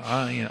saying,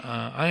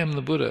 I am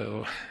the Buddha,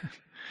 or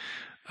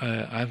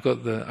I've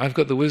got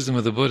the wisdom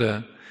of the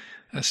Buddha.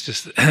 That's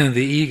just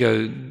the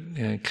ego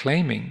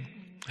claiming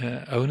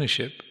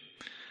ownership.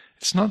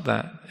 It's not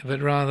that, but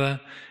rather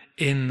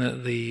in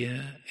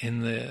the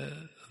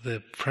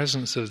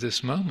presence of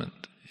this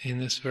moment, in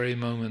this very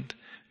moment,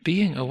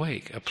 being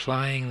awake,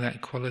 applying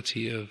that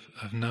quality of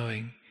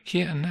knowing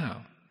here and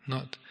now,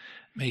 not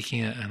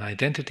making an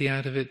identity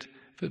out of it,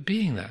 but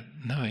being that,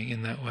 knowing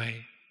in that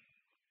way.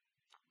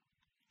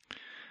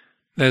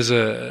 There's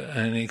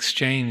an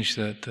exchange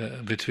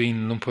that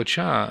between Luang Por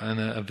Chah and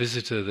a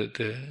visitor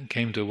that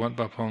came to Wat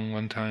Pah Pong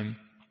one time.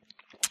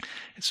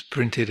 It's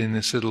printed in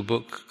this little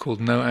book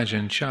called No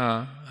Ajahn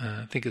Chah.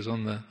 I think it's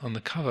on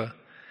the cover,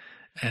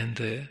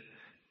 and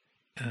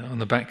on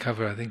the back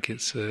cover I think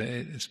it's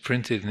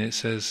printed, and it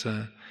says,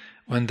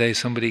 one day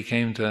somebody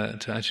came to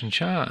Ajahn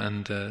Chah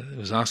and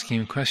was asking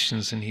him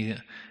questions, and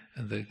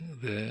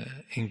the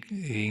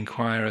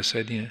inquirer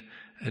said,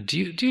 do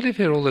you live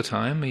here all the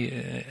time? Are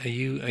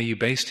you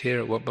based here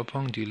at Wat Pah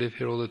Pong? Do you live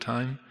here all the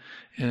time?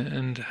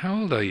 And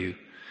how old are you?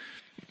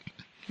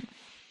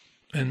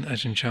 And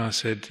Ajahn Chah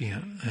said,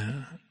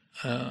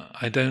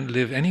 I don't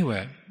live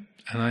anywhere,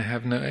 and I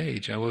have no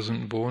age. I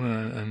wasn't born,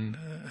 and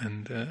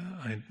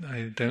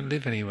I don't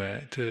live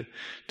anywhere. To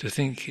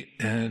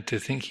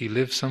think you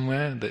live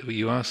somewhere, that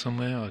you are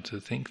somewhere, or to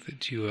think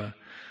that you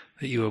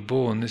are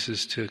born, this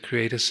is to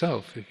create a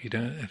self.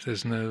 If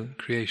there's no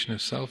creation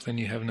of self, then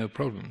you have no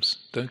problems.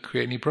 Don't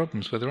create any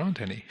problems where there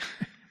aren't any.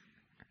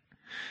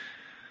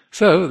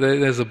 So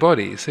there's a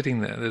body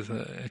sitting there. There's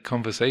a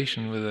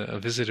conversation with a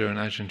visitor and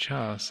Ajahn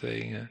Chah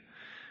saying,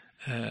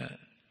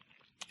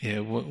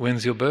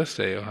 when's your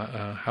birthday, or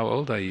how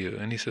old are you?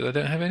 And he said, I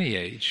don't have any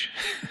age.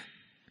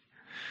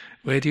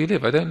 Where do you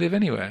live? I don't live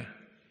anywhere.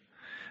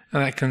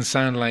 And that can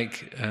sound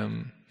like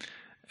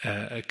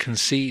a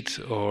conceit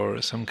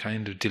or some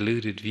kind of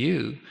deluded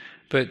view,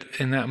 but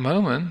in that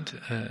moment,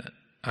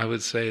 I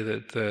would say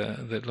that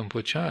Luang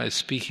Por Chah is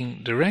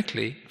speaking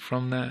directly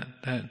from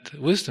that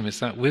wisdom. It's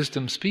that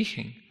wisdom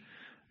speaking.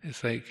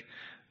 It's like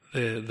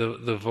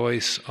the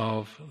voice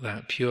of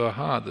that pure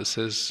heart that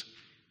says,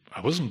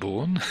 I wasn't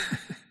born.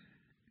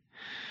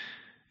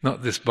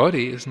 Not this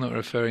body. It's not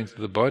referring to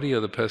the body or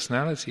the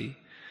personality,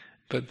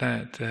 but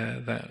that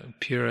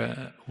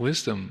pure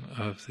wisdom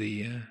of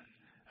the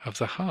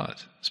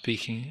heart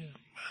speaking.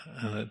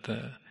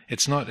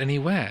 It's not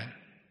anywhere.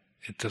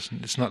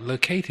 It's not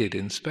located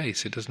in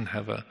space. It doesn't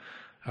have a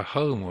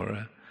home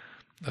or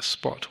a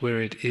spot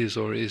where it is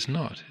or is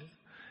not.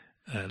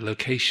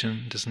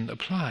 Location doesn't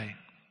apply.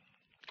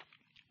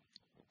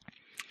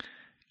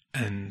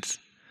 And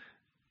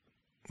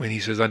when he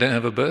says, "I don't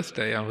have a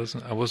birthday," I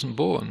wasn't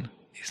born.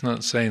 He's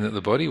not saying that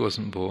the body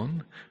wasn't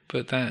born,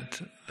 but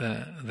that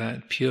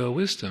pure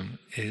wisdom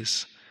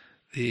is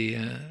the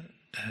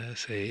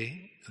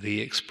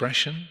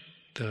expression,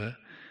 the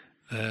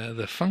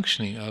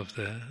functioning of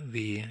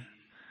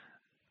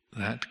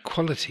that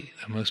quality,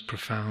 the most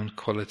profound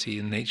quality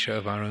and nature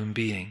of our own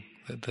being.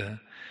 That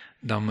the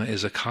Dhamma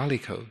is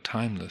akaliko,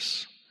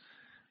 timeless,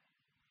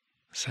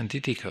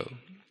 sanditiko,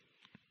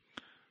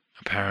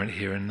 apparent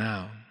here and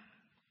now,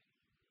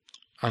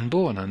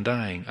 unborn,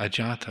 undying,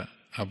 ajata,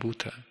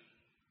 abhuta,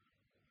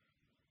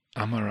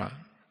 amara,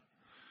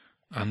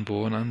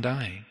 unborn,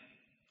 undying.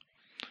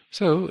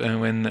 So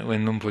when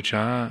Luang Por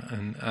Chah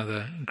and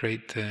other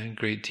great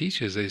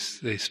teachers,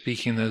 they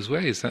speak in those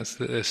ways.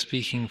 They're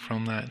speaking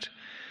from that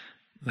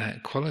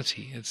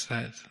quality. It's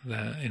that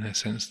in a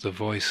sense the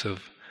voice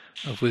of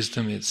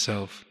wisdom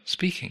itself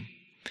speaking.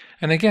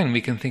 And again,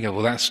 we can think of,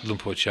 well, that's Luang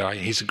Por Chah.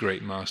 He's a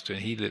great master,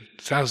 and he lived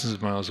thousands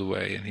of miles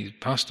away, and he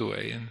passed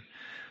away, and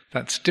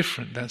that's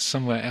different. That's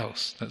somewhere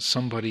else. That's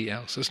somebody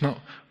else. It's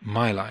not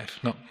my life,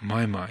 not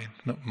my mind,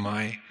 not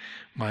my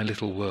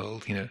little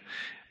world.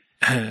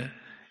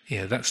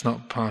 That's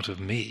not part of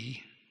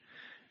me.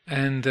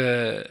 And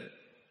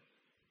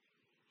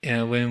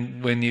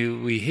when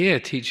we hear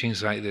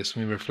teachings like this,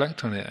 when we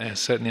reflect on it,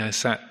 certainly I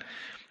sat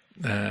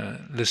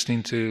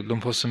listening to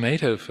Luang Por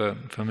Sumedho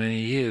for many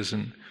years,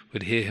 and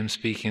would hear him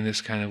speak in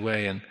this kind of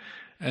way,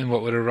 and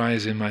what would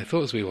arise in my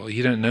thoughts would be, well,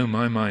 you don't know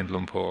my mind,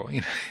 Luang Por.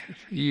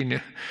 You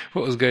know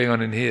what was going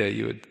on in here.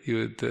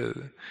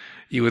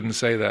 You wouldn't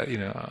say that.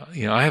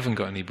 I haven't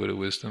got any Buddha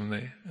wisdom.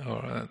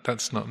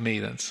 That's not me.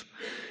 That's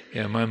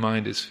my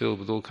mind is filled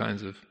with all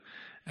kinds of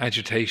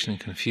agitation and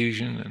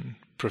confusion and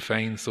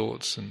profane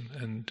thoughts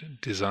and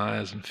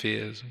desires and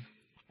fears and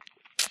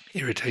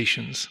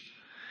irritations.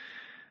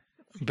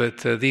 But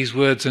these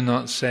words are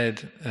not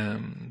said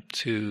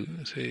to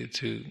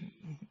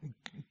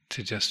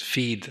just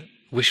feed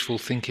wishful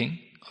thinking.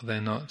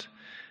 They're not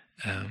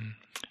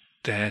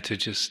there to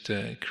just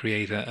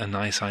create a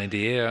nice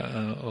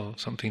idea or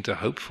something to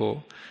hope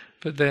for,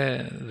 but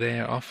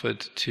they're offered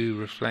to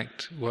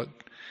reflect what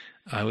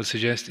I would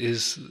suggest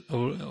is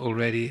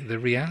already the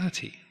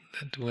reality.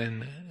 That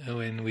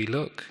when we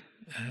look,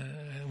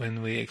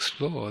 when we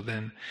explore,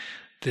 then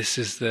this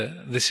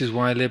is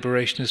why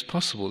liberation is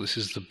possible. This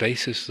is the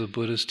basis of the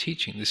Buddha's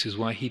teaching. This is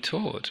why he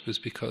taught, was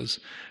because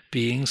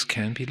beings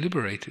can be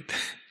liberated.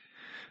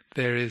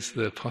 There is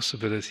the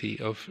possibility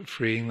of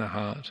freeing the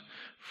heart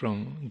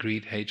from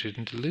greed, hatred,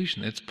 and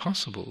delusion. It's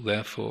possible.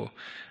 Therefore,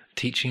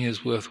 teaching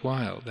is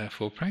worthwhile.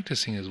 Therefore,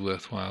 practicing is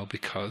worthwhile,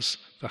 because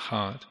the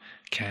heart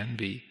can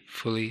be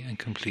fully and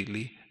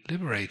completely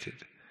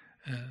liberated.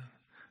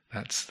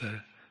 That's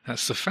the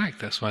fact.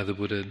 That's why the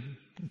Buddha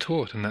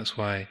taught, and that's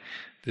why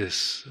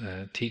this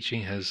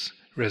teaching has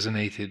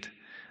resonated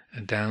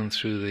down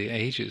through the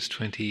ages.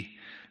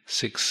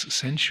 26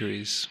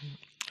 centuries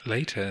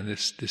later,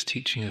 this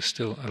teaching is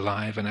still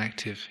alive and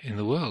active in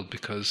the world,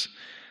 because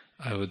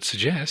I would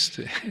suggest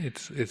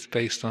it's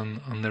based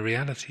on the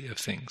reality of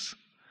things.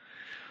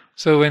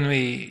 So when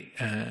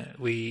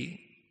we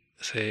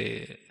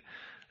say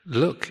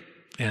look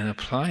and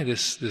apply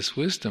this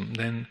wisdom,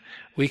 then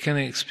we can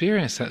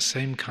experience that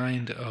same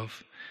kind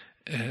of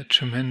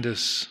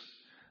tremendous,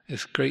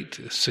 this great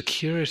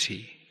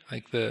security,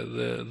 like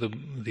the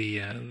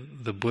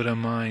Buddha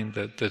mind,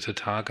 the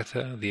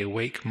Tathagata, the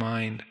awake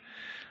mind,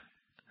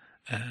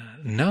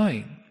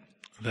 knowing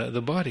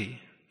the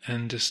body,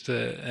 and just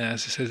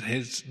as it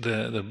says,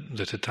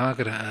 the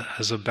Tathagata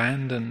has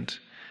abandoned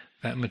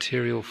that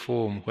material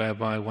form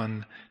whereby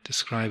one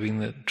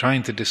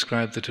trying to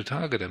describe the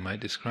Tathagata might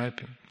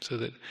describe him. So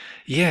that,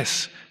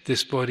 yes,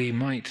 this body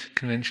might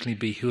conventionally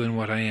be who and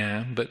what I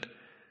am, but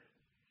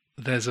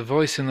there's a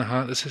voice in the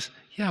heart that says,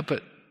 yeah,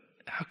 but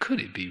how could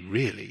it be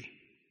really?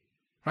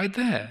 Right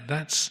there,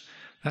 that's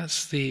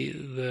the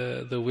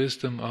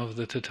wisdom of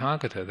the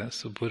Tathagata,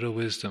 that's the Buddha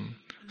wisdom,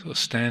 sort of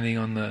standing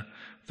on the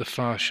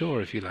far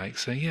shore, if you like,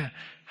 saying, yeah,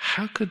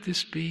 how could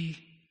this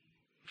be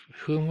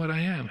who and what I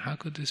am? How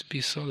could this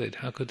be solid?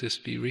 How could this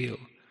be real?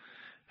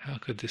 How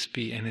could this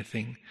be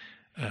anything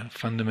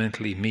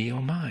fundamentally me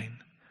or mine?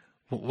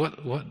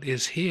 What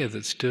is here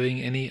that's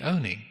doing any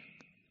owning?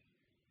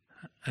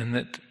 And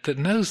that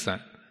knows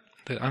that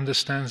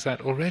understands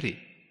that already,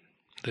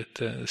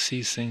 that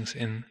sees things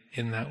in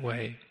that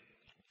way.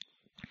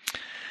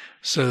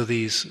 So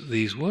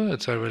these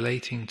words are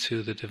relating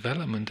to the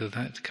development of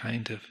that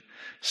kind of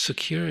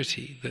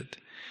security, that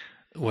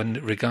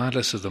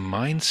regardless of the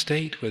mind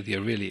state, whether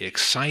you're really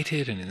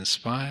excited and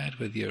inspired,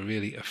 whether you're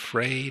really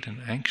afraid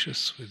and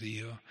anxious, whether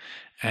you're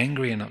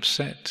angry and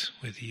upset,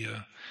 whether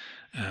you're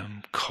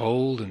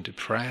cold and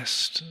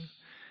depressed,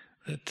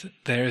 that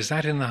there is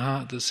that in the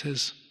heart that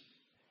says,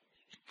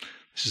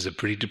 this is a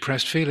pretty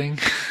depressed feeling,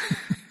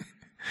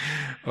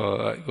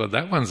 or, well,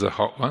 that one's a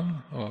hot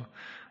one, or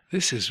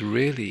this is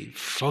really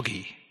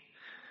foggy.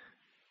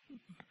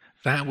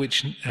 That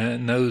which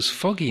knows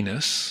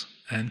fogginess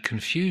and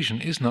confusion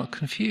is not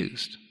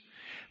confused.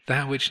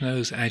 That which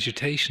knows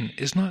agitation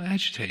is not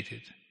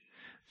agitated.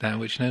 That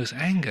which knows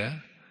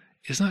anger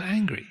is not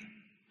angry.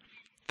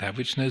 That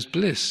which knows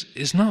bliss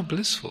is not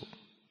blissful.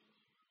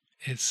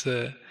 It's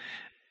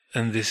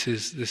and this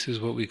is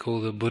what we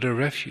call the Buddha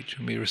refuge.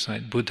 When we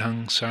recite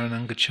Buddhang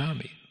Saranang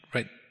Gacchami,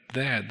 right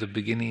there at the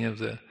beginning of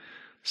the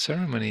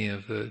ceremony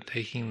of the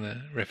taking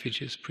the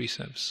refuge's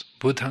precepts.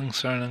 Buddhang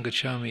Saranang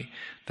Gacchami,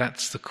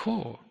 that's the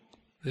core.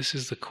 This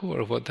is the core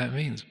of what that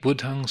means.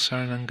 Buddhang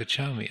Saranang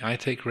Gacchami, I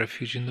take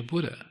refuge in the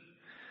Buddha.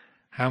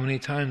 How many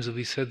times have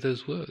we said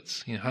those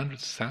words?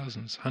 Hundreds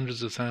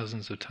of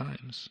thousands of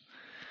times.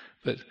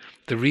 But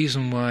the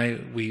reason why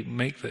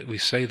we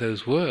say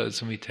those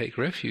words and we take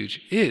refuge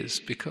is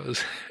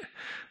because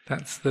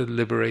that's the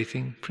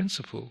liberating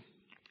principle.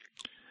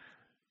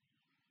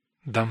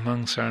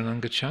 Dhammang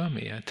Saranang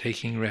Gacchami,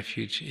 taking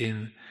refuge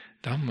in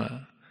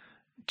Dhamma,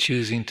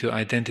 choosing to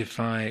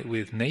identify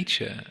with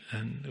nature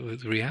and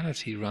with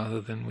reality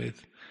rather than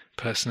with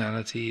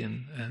personality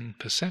and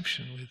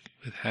perception,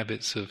 with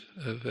habits of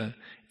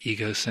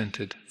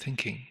ego-centered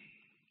thinking.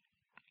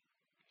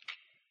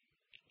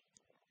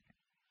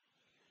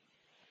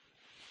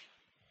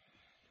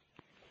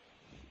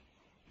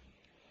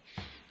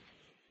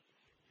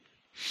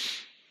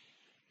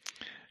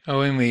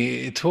 When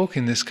we talk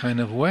in this kind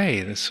of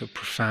way, this sort of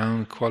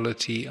profound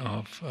quality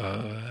of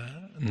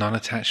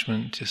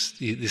non-attachment, just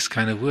this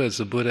kind of words,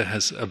 the Buddha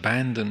has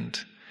abandoned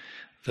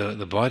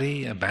the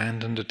body,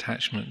 abandoned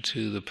attachment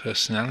to the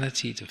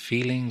personality, to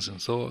feelings and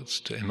thoughts,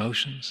 to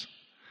emotions.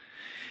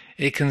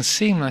 It can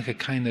seem like a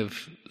kind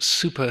of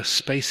super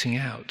spacing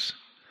out,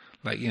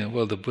 like,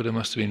 well, the Buddha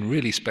must have been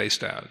really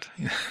spaced out.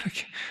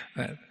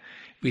 That.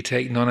 We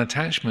take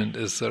non-attachment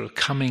as sort of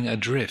coming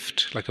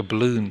adrift, like a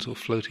balloon sort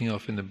of floating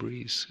off in the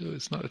breeze. Oh,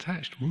 it's not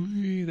attached.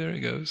 Whee, there it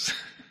goes.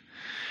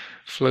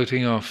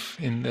 Floating off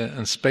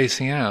and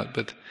spacing out.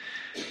 But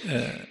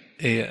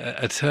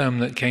a term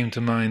that came to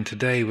mind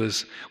today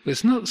was, well,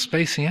 it's not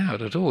spacing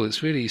out at all,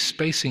 it's really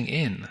spacing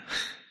in.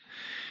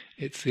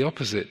 It's the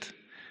opposite,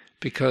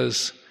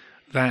 because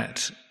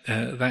that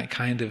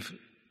kind of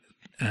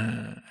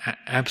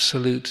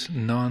absolute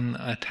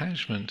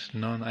non-attachment,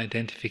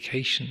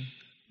 non-identification,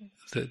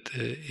 that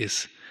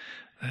is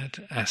that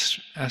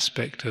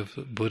aspect of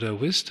Buddha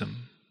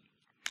wisdom.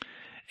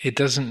 It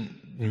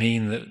doesn't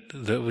mean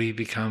that we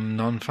become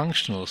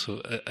non-functional,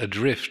 so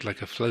adrift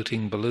like a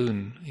floating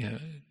balloon,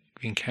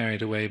 being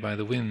carried away by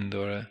the wind,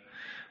 or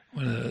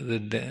one of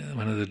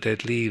the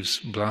dead leaves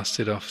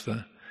blasted off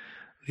the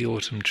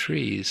autumn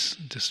trees,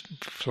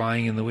 just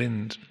flying in the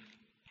wind.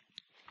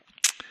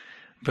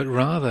 But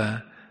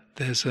rather,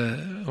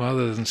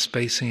 rather than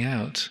spacing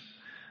out,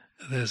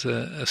 there's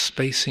a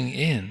spacing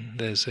in.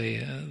 There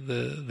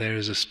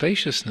is a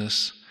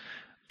spaciousness,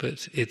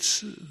 but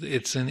it's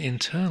an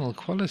internal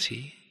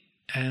quality,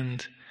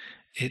 and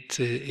it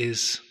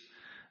is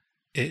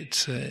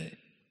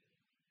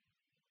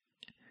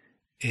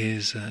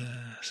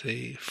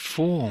say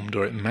formed,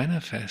 or it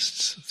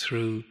manifests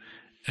through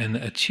an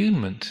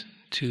attunement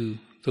to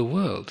the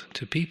world,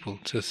 to people,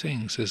 to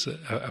things. There's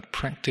a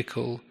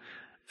practical,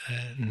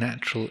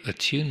 natural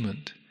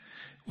attunement.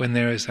 When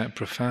there is that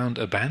profound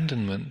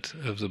abandonment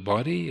of the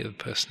body, of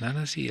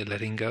personality, a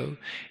letting go,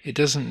 it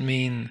doesn't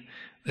mean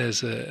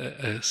there's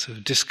a sort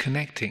of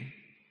disconnecting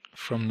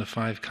from the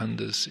five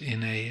khandhas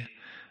in a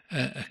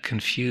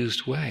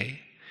confused way.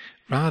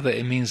 Rather,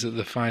 it means that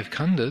the five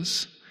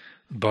khandhas,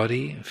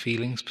 body,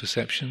 feelings,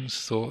 perceptions,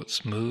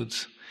 thoughts,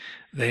 moods,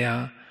 they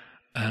are,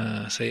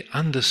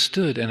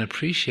 understood and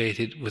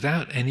appreciated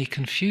without any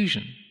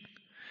confusion.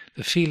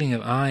 The feeling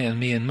of I and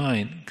me and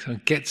mine kind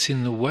of gets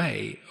in the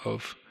way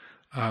of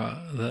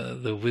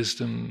the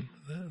wisdom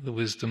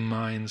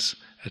mind's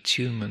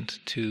attunement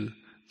to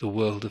the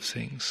world of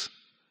things,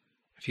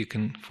 if you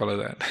can follow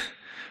that.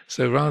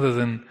 So rather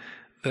than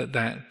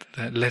that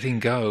letting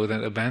go,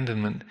 that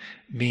abandonment,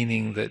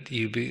 meaning that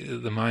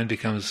the mind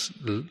becomes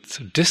sort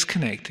of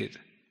disconnected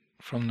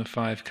from the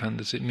five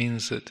khandhas, it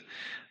means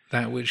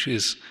that which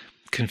is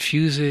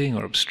confusing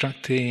or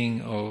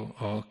obstructing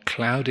or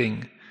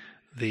clouding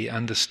the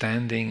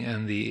understanding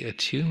and the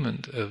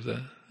attunement of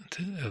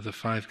the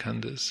five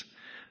khandhas,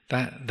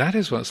 that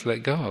is what's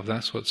let go of,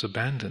 that's what's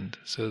abandoned.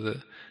 So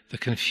the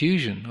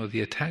confusion or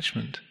the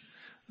attachment,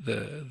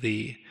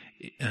 the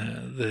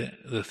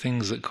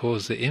things that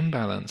cause the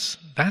imbalance,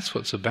 that's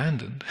what's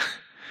abandoned.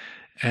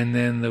 And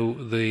then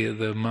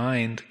the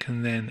mind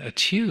can then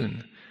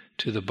attune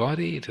to the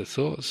body, to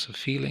thoughts,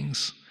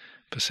 feelings,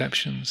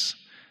 perceptions,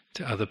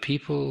 other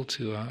people,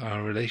 to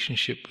our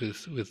relationship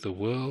with the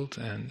world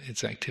and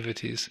its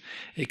activities.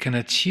 It can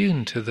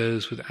attune to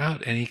those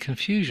without any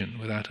confusion,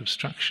 without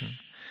obstruction,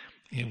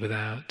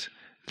 without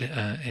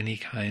any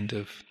kind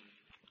of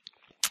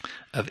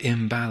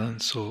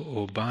imbalance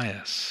or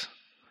bias.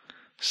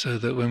 So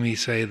that when we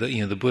say that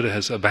the Buddha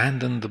has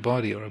abandoned the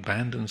body, or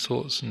abandoned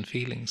thoughts and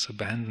feelings,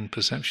 abandoned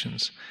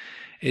perceptions,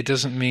 it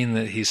doesn't mean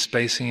that he's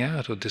spacing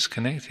out or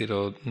disconnected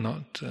or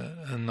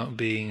not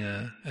being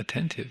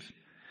attentive,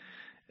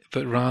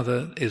 but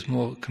rather is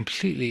more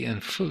completely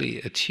and fully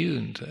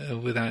attuned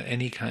without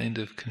any kind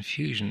of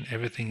confusion.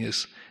 Everything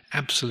is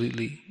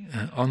absolutely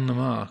on the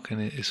mark, and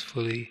it is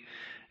fully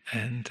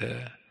and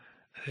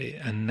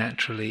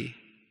naturally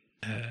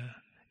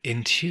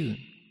in tune.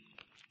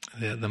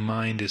 The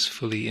mind is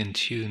fully in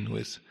tune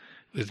with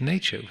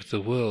nature, with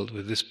the world,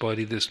 with this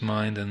body, this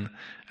mind, and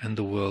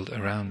the world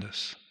around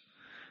us.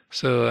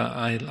 So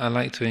I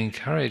like to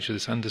encourage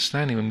this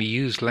understanding when we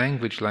use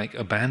language like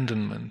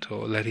abandonment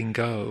or letting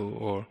go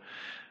or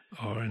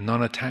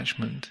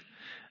non-attachment.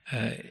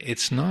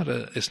 It's not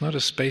a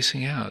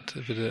spacing out,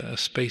 but a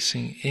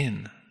spacing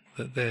in.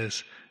 That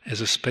there's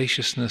a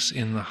spaciousness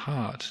in the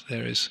heart.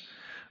 There is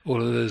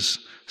all of those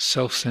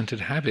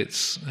self-centered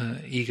habits,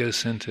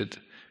 ego-centered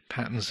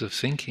patterns of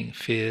thinking,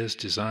 fears,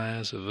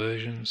 desires,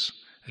 aversions,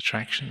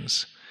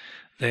 attractions.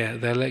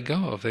 They're let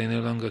go of. They no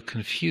longer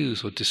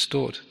confuse or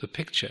distort the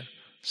picture,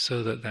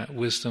 so that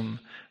wisdom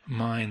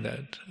mind,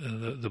 that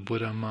the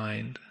Buddha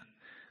mind,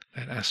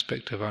 that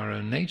aspect of our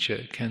own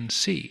nature can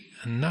see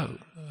and know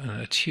and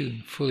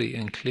attune fully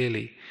and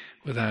clearly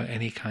without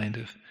any kind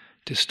of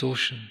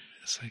distortion.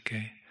 It's like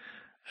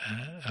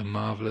a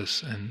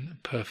marvelous and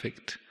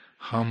perfect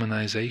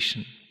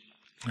harmonization.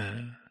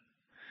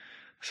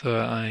 So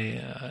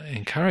I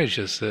encourage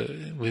us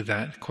with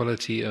that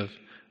quality of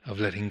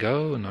letting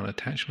go and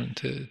non-attachment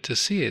to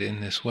see it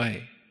in this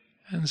way.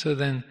 And so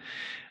then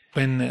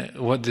when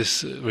what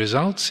this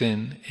results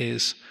in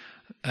is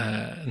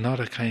not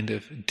a kind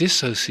of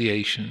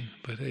dissociation,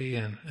 but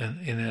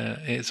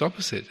its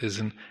opposite, is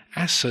an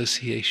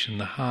association.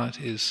 The heart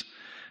is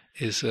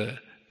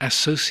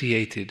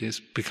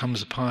associated,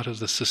 becomes a part of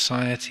the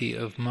society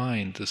of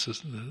mind,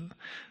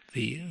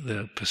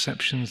 the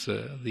perceptions,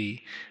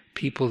 the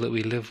people that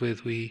we live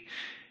with,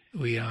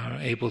 we are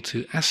able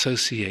to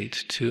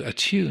associate, to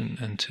attune,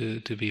 and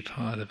to be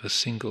part of a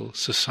single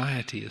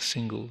society, a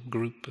single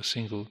group, a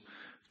single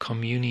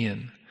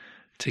communion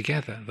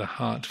together. The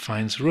heart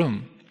finds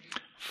room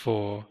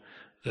for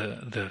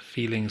the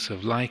feelings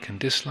of like and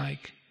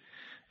dislike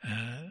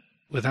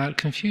without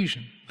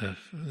confusion,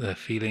 the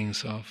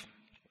feelings of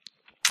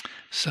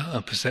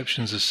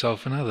perceptions of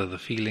self and other, the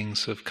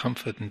feelings of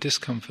comfort and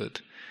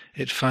discomfort.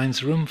 It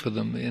finds room for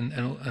them,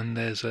 and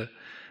there's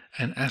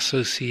an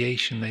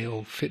association. They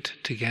all fit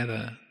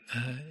together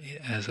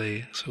as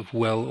a sort of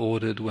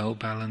well-ordered,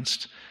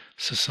 well-balanced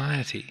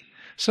society.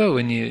 So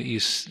when you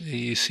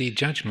see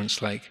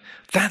judgments like,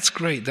 that's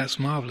great, that's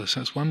marvelous,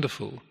 that's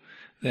wonderful,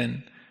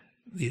 then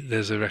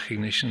there's a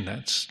recognition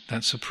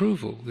that's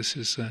approval. This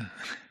is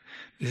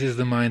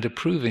the mind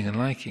approving and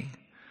liking.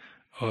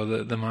 Or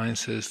the mind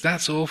says,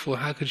 that's awful,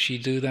 how could she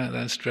do that,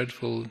 that's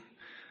dreadful,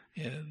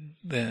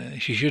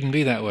 she shouldn't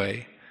be that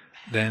way.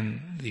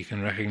 Then you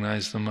can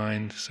recognize the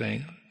mind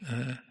saying,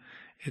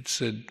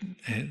 it's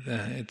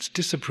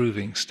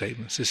disapproving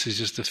statements. This is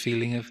just a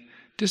feeling of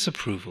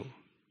disapproval.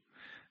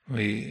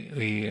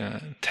 We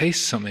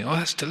taste something, oh,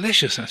 that's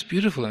delicious, that's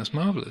beautiful, that's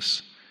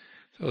marvelous.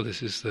 So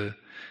this is the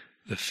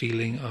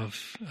feeling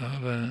of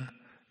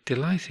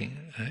delighting,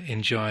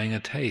 enjoying a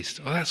taste.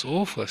 Oh, that's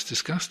awful, that's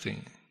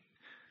disgusting.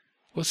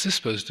 What's this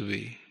supposed to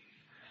be?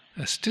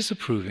 That's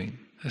disapproving,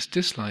 that's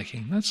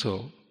disliking, that's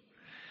all.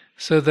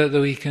 So that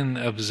we can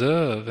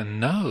observe and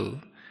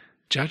know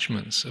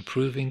judgments,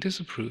 approving,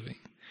 disapproving,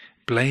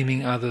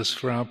 blaming others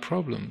for our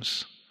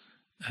problems,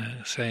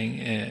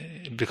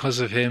 saying, because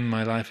of him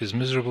my life is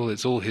miserable,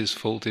 it's all his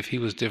fault, if he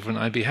was different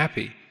I'd be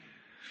happy.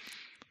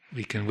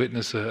 We can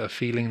witness a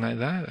feeling like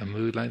that, a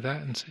mood like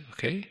that, and say,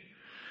 okay,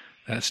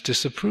 that's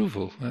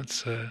disapproval,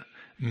 that's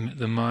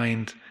the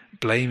mind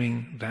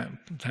blaming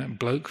that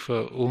bloke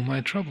for all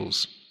my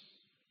troubles.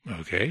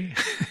 Okay,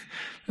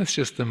 that's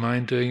just the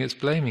mind doing its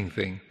blaming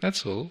thing,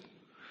 that's all.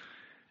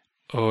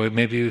 Or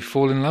maybe we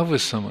fall in love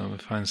with someone, we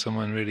find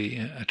someone really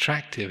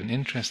attractive and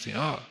interesting.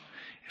 Oh,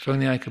 if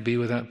only I could be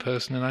with that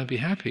person and I'd be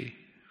happy.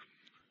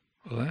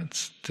 Well,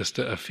 that's just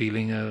a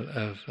feeling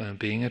of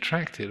being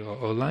attracted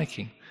or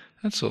liking.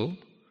 That's all.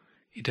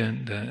 You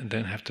don't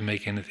have to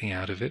make anything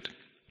out of it.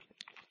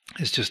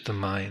 It's just the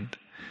mind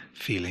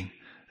feeling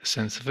a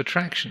sense of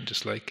attraction.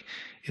 Just like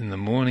in the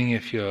morning,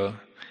 if you're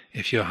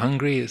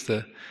hungry,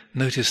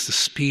 notice the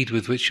speed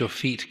with which your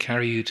feet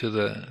carry you to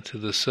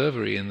the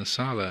servery in the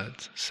sala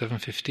at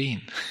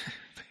 7:15.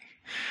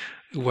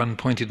 One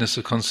pointedness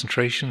of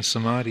concentration,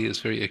 samadhi is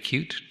very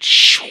acute.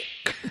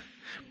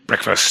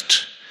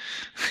 Breakfast.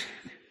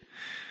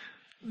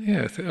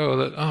 Yeah.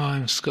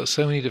 I've got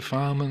so many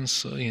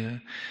defilements.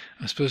 I'm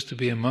supposed to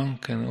be a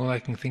monk, and all I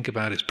can think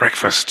about is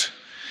breakfast.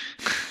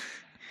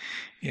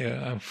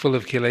 I'm full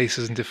of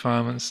kilesas and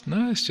defilements.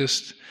 No, it's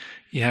just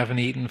you haven't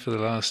eaten for the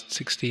last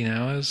 16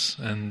 hours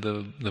and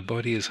the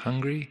body is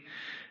hungry,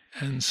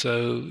 and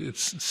so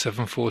it's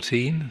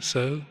 7:14,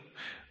 so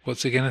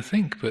what's it going to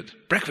think but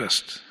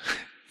breakfast?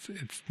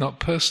 It's not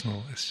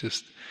personal, it's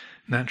just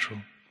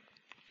natural.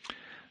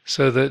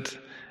 So that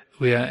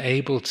we are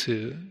able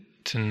to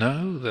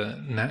know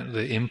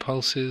the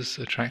impulses,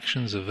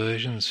 attractions,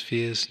 aversions,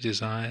 fears,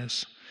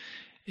 desires,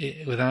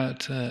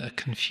 without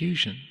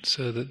confusion,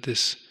 so that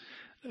this,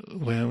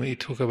 when we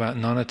talk about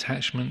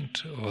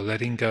non-attachment or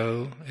letting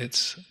go,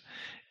 it's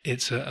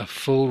a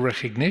full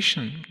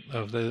recognition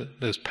of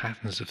those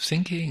patterns of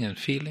thinking and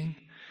feeling,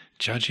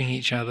 judging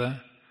each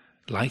other,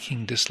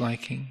 liking,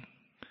 disliking,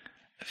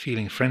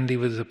 feeling friendly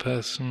with a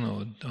person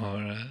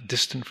or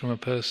distant from a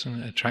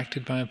person,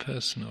 attracted by a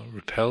person or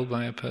repelled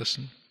by a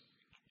person,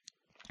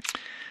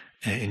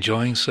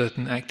 enjoying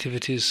certain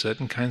activities,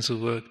 certain kinds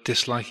of work,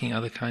 disliking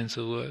other kinds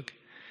of work.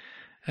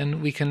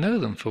 And we can know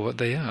them for what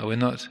they are. We're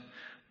not,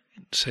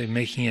 say,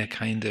 making a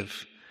kind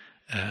of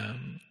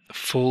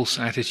false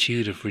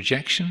attitude of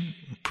rejection,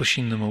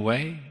 pushing them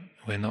away.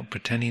 We're not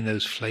pretending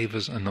those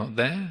flavors are not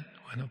there.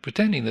 We're not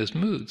pretending those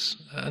moods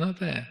are not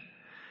there.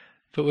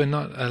 But we're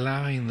not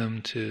allowing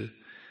them to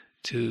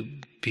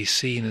be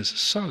seen as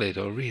solid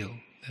or real,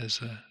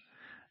 as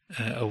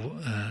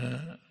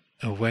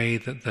a way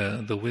that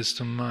the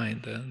wisdom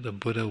mind, the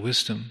Buddha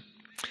wisdom,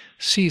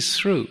 sees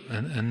through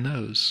and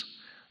knows.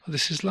 Oh,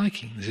 this is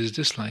liking, this is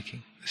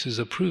disliking, this is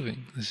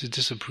approving, this is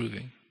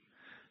disapproving,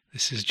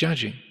 this is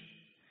judging.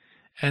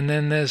 And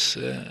then there's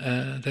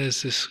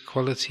this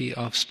quality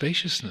of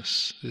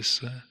spaciousness,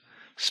 this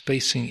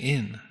spacing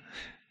in.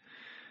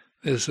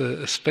 There's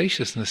a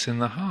spaciousness in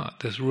the heart.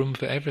 There's room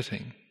for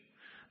everything.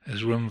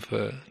 There's room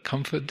for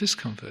comfort,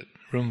 discomfort,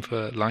 room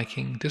for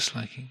liking,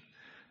 disliking.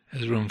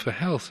 There's room for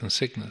health and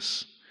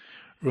sickness,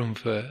 room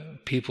for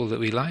people that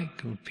we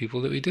like,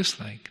 people that we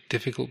dislike,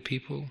 difficult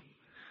people,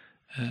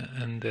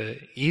 and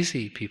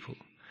easy people.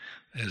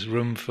 There's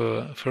room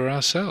for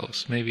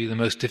ourselves. Maybe the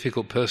most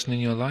difficult person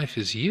in your life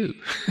is you.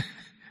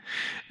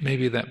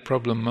 Maybe that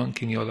problem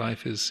monk in your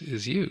life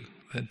is you.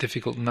 That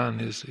difficult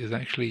nun is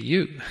actually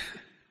you.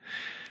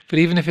 But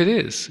even if it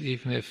is,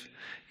 even if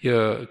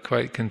you're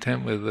quite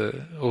content with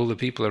all the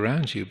people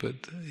around you, but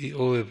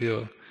all of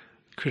your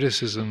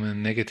criticism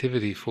and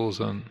negativity falls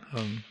on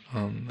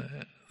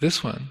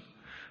this one,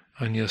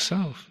 on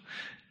yourself,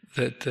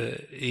 that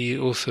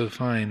you also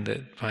find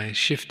that by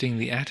shifting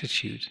the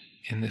attitude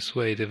in this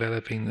way,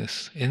 developing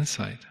this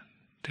insight,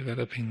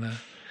 developing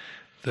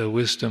the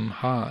wisdom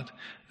heart,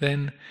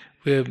 then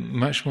we're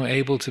much more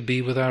able to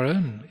be with our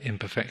own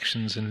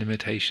imperfections and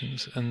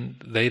limitations, and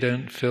they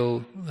don't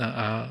fill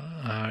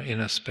our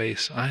inner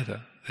space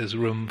either. There's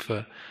room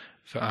for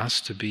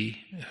us to be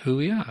who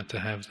we are, to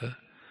have the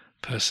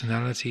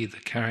personality,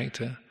 the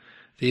character,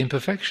 the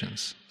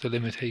imperfections, the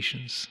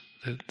limitations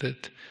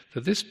that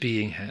this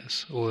being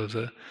has, all of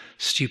the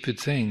stupid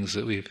things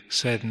that we've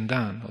said and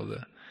done, or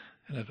the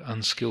kind of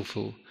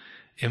unskillful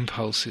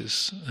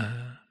impulses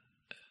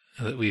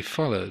that we've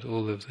followed,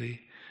 all of the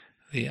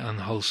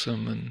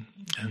unwholesome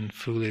and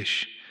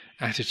foolish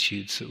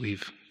attitudes that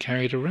we've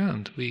carried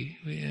around.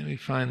 We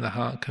find the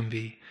heart can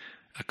be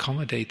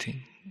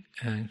accommodating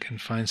and can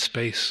find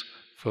space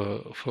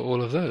for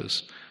all of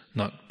those.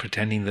 Not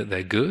pretending that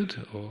they're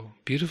good or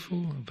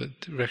beautiful, but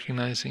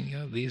recognizing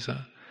these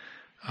are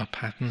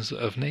patterns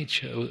of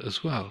nature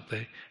as well.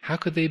 How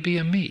could they be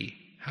a me?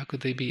 How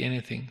could they be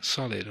anything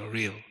solid or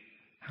real?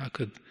 How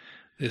could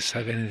this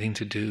have anything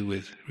to do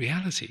with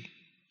reality?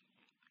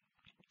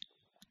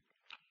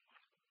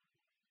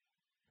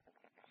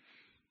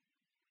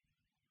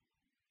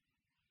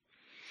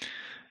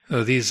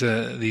 Oh,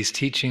 these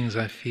teachings,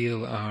 I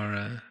feel,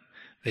 are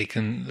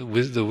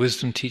the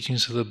wisdom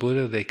teachings of the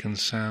Buddha. They can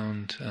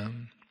sound,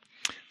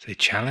 say,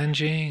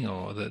 challenging,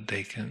 or that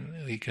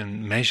we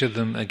can measure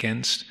them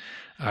against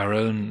our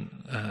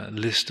own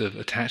list of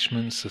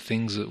attachments, the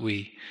things that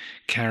we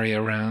carry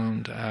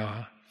around,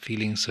 our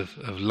feelings of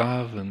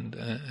love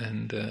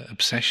and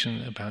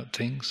obsession about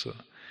things, or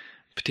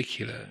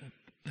particular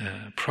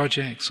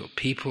projects or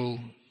people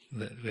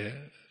that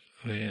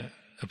we're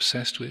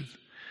obsessed with,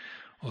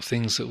 or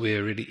things that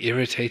we're really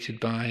irritated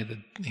by,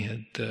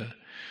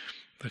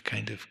 the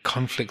kind of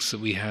conflicts that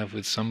we have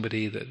with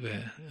somebody, that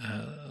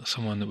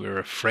someone that we're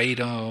afraid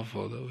of,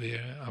 or that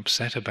we're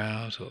upset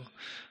about, or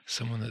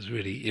someone that's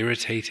really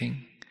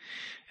irritating.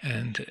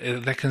 And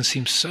that can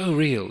seem so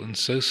real and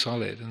so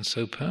solid and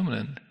so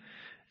permanent.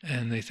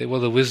 And they say, well,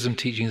 the wisdom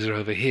teachings are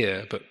over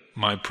here, but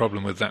my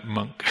problem with that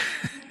monk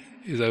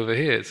is over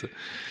here. So,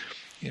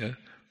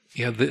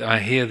 I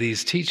hear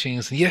these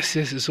teachings, and yes,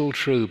 it's all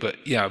true, but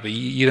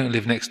you don't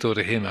live next door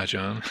to him,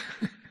 Ajahn.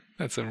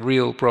 That's a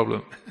real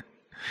problem.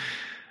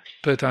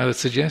 But I would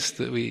suggest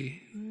that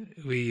we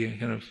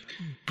kind of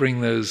bring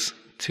those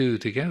two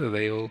together.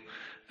 They all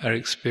are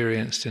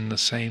experienced in the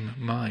same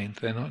mind.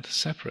 They're not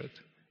separate.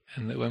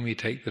 And that when we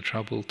take the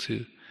trouble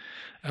to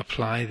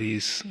apply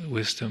these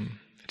wisdom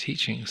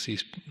teachings,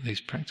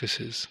 these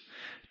practices,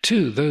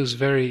 to those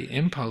very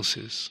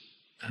impulses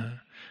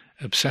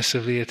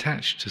obsessively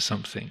attached to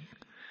something,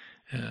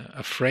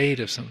 afraid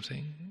of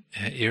something,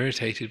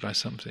 irritated by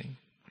something,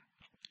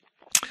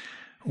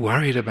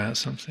 worried about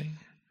something,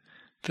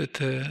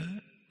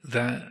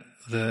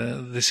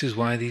 this is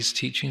why these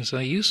teachings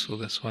are useful.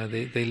 That's why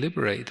they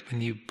liberate.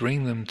 When you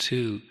bring them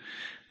to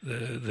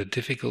the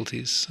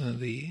difficulties,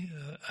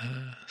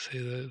 say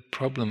the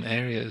problem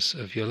areas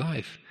of your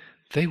life,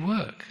 they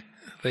work.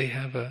 They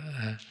have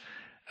a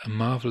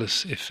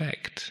marvelous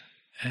effect,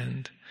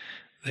 and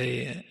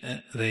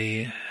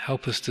they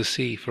help us to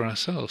see for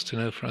ourselves, to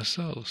know for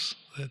ourselves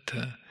that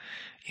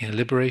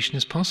liberation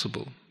is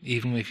possible,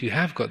 even if you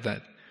have got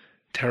that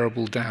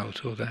terrible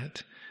doubt or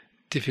that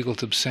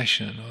difficult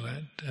obsession or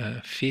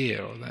that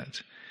fear or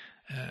that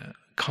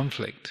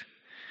conflict.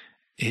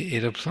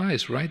 It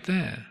applies right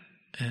there,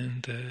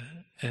 and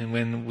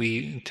when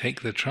we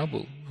take the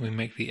trouble, we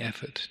make the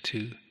effort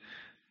to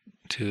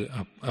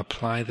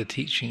apply the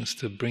teachings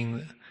to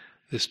bring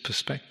this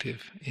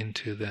perspective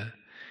into the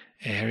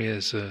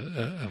areas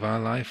of our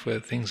life where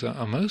things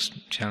are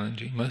most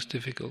challenging, most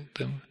difficult,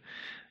 then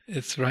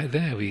it's right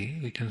there.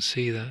 We can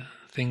see that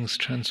things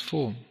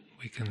transform.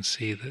 We can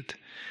see that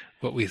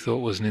what we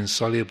thought was an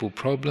insoluble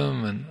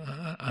problem,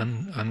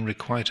 an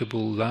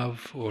unrequitable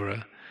love,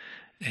 or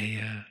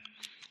a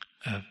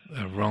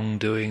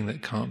wrongdoing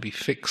that can't be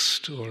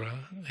fixed, or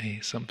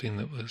something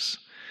that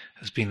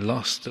has been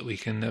lost that we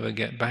can never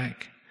get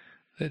back,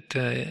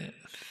 that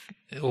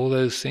all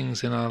those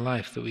things in our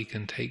life that we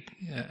can take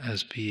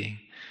as being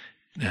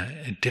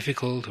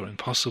difficult or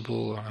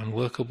impossible or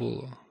unworkable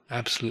or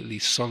absolutely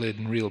solid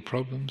and real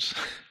problems,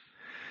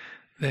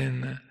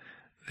 then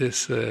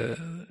this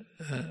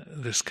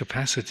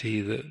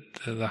capacity that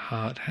the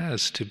heart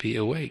has to be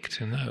awake,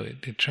 to know,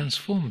 it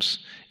transforms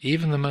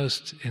even the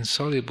most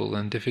insoluble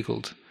and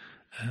difficult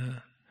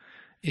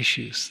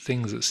issues,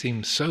 things that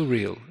seem so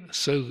real,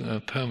 so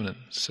permanent,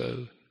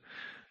 so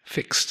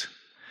fixed.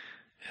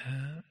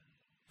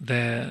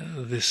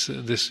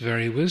 This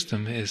very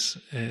wisdom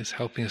is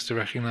helping us to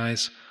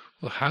recognize,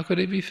 well, how could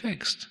it be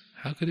fixed?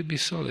 How could it be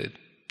solid?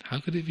 How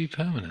could it be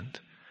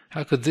permanent?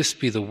 How could this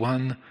be the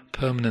one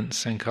permanent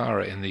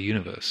sankhara in the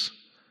universe?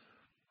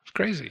 It's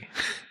crazy.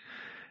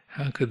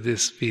 How could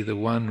this be the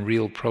one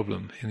real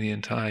problem in the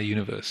entire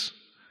universe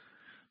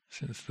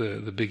since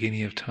the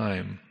beginning of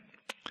time?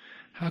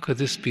 How could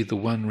this be the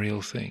one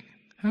real thing?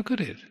 How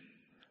could it?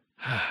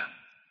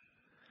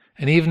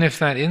 And even if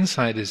that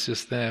insight is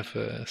just there for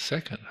a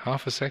second,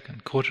 half a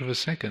second, quarter of a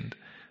second,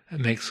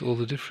 it makes all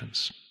the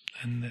difference.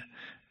 And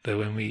though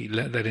when we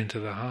let that into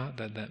the heart,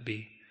 let that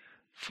be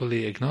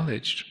fully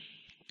acknowledged,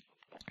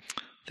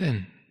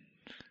 then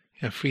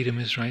freedom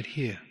is right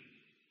here.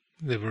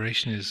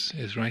 Liberation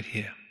is right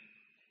here.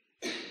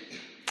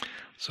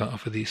 So I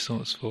offer these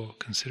thoughts for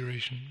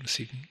consideration this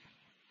evening.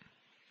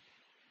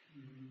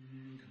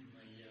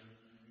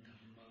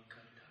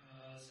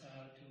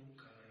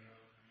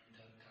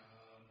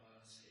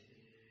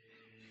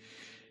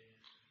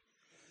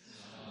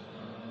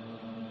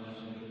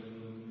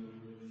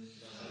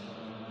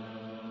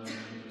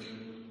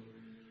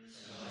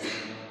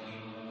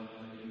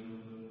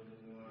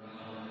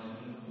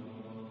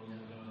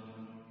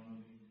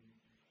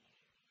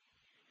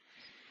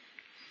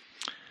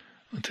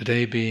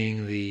 Today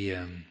being the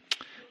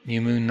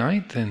new moon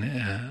night, then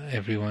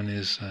everyone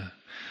is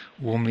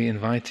warmly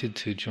invited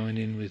to join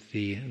in with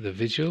the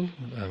vigil,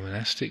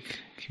 monastic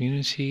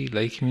community,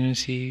 lay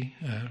community,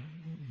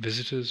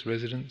 visitors,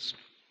 residents.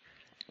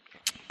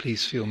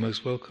 Please feel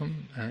most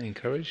welcome,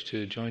 encouraged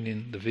to join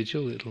in the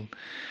vigil.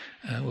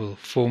 We'll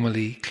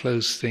formally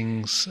close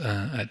things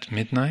at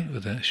midnight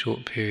with a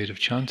short period of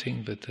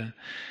chanting, but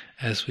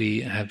as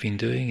we have been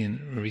doing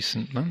in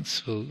recent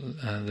months,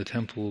 the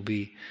temple will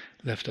be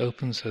left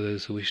open, so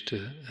those who wish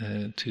to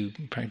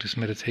practice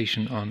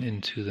meditation on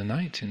into the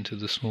night, into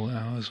the small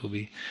hours, will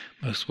be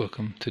most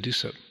welcome to do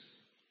so.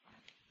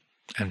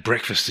 And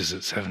breakfast is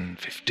at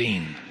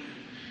 7:15.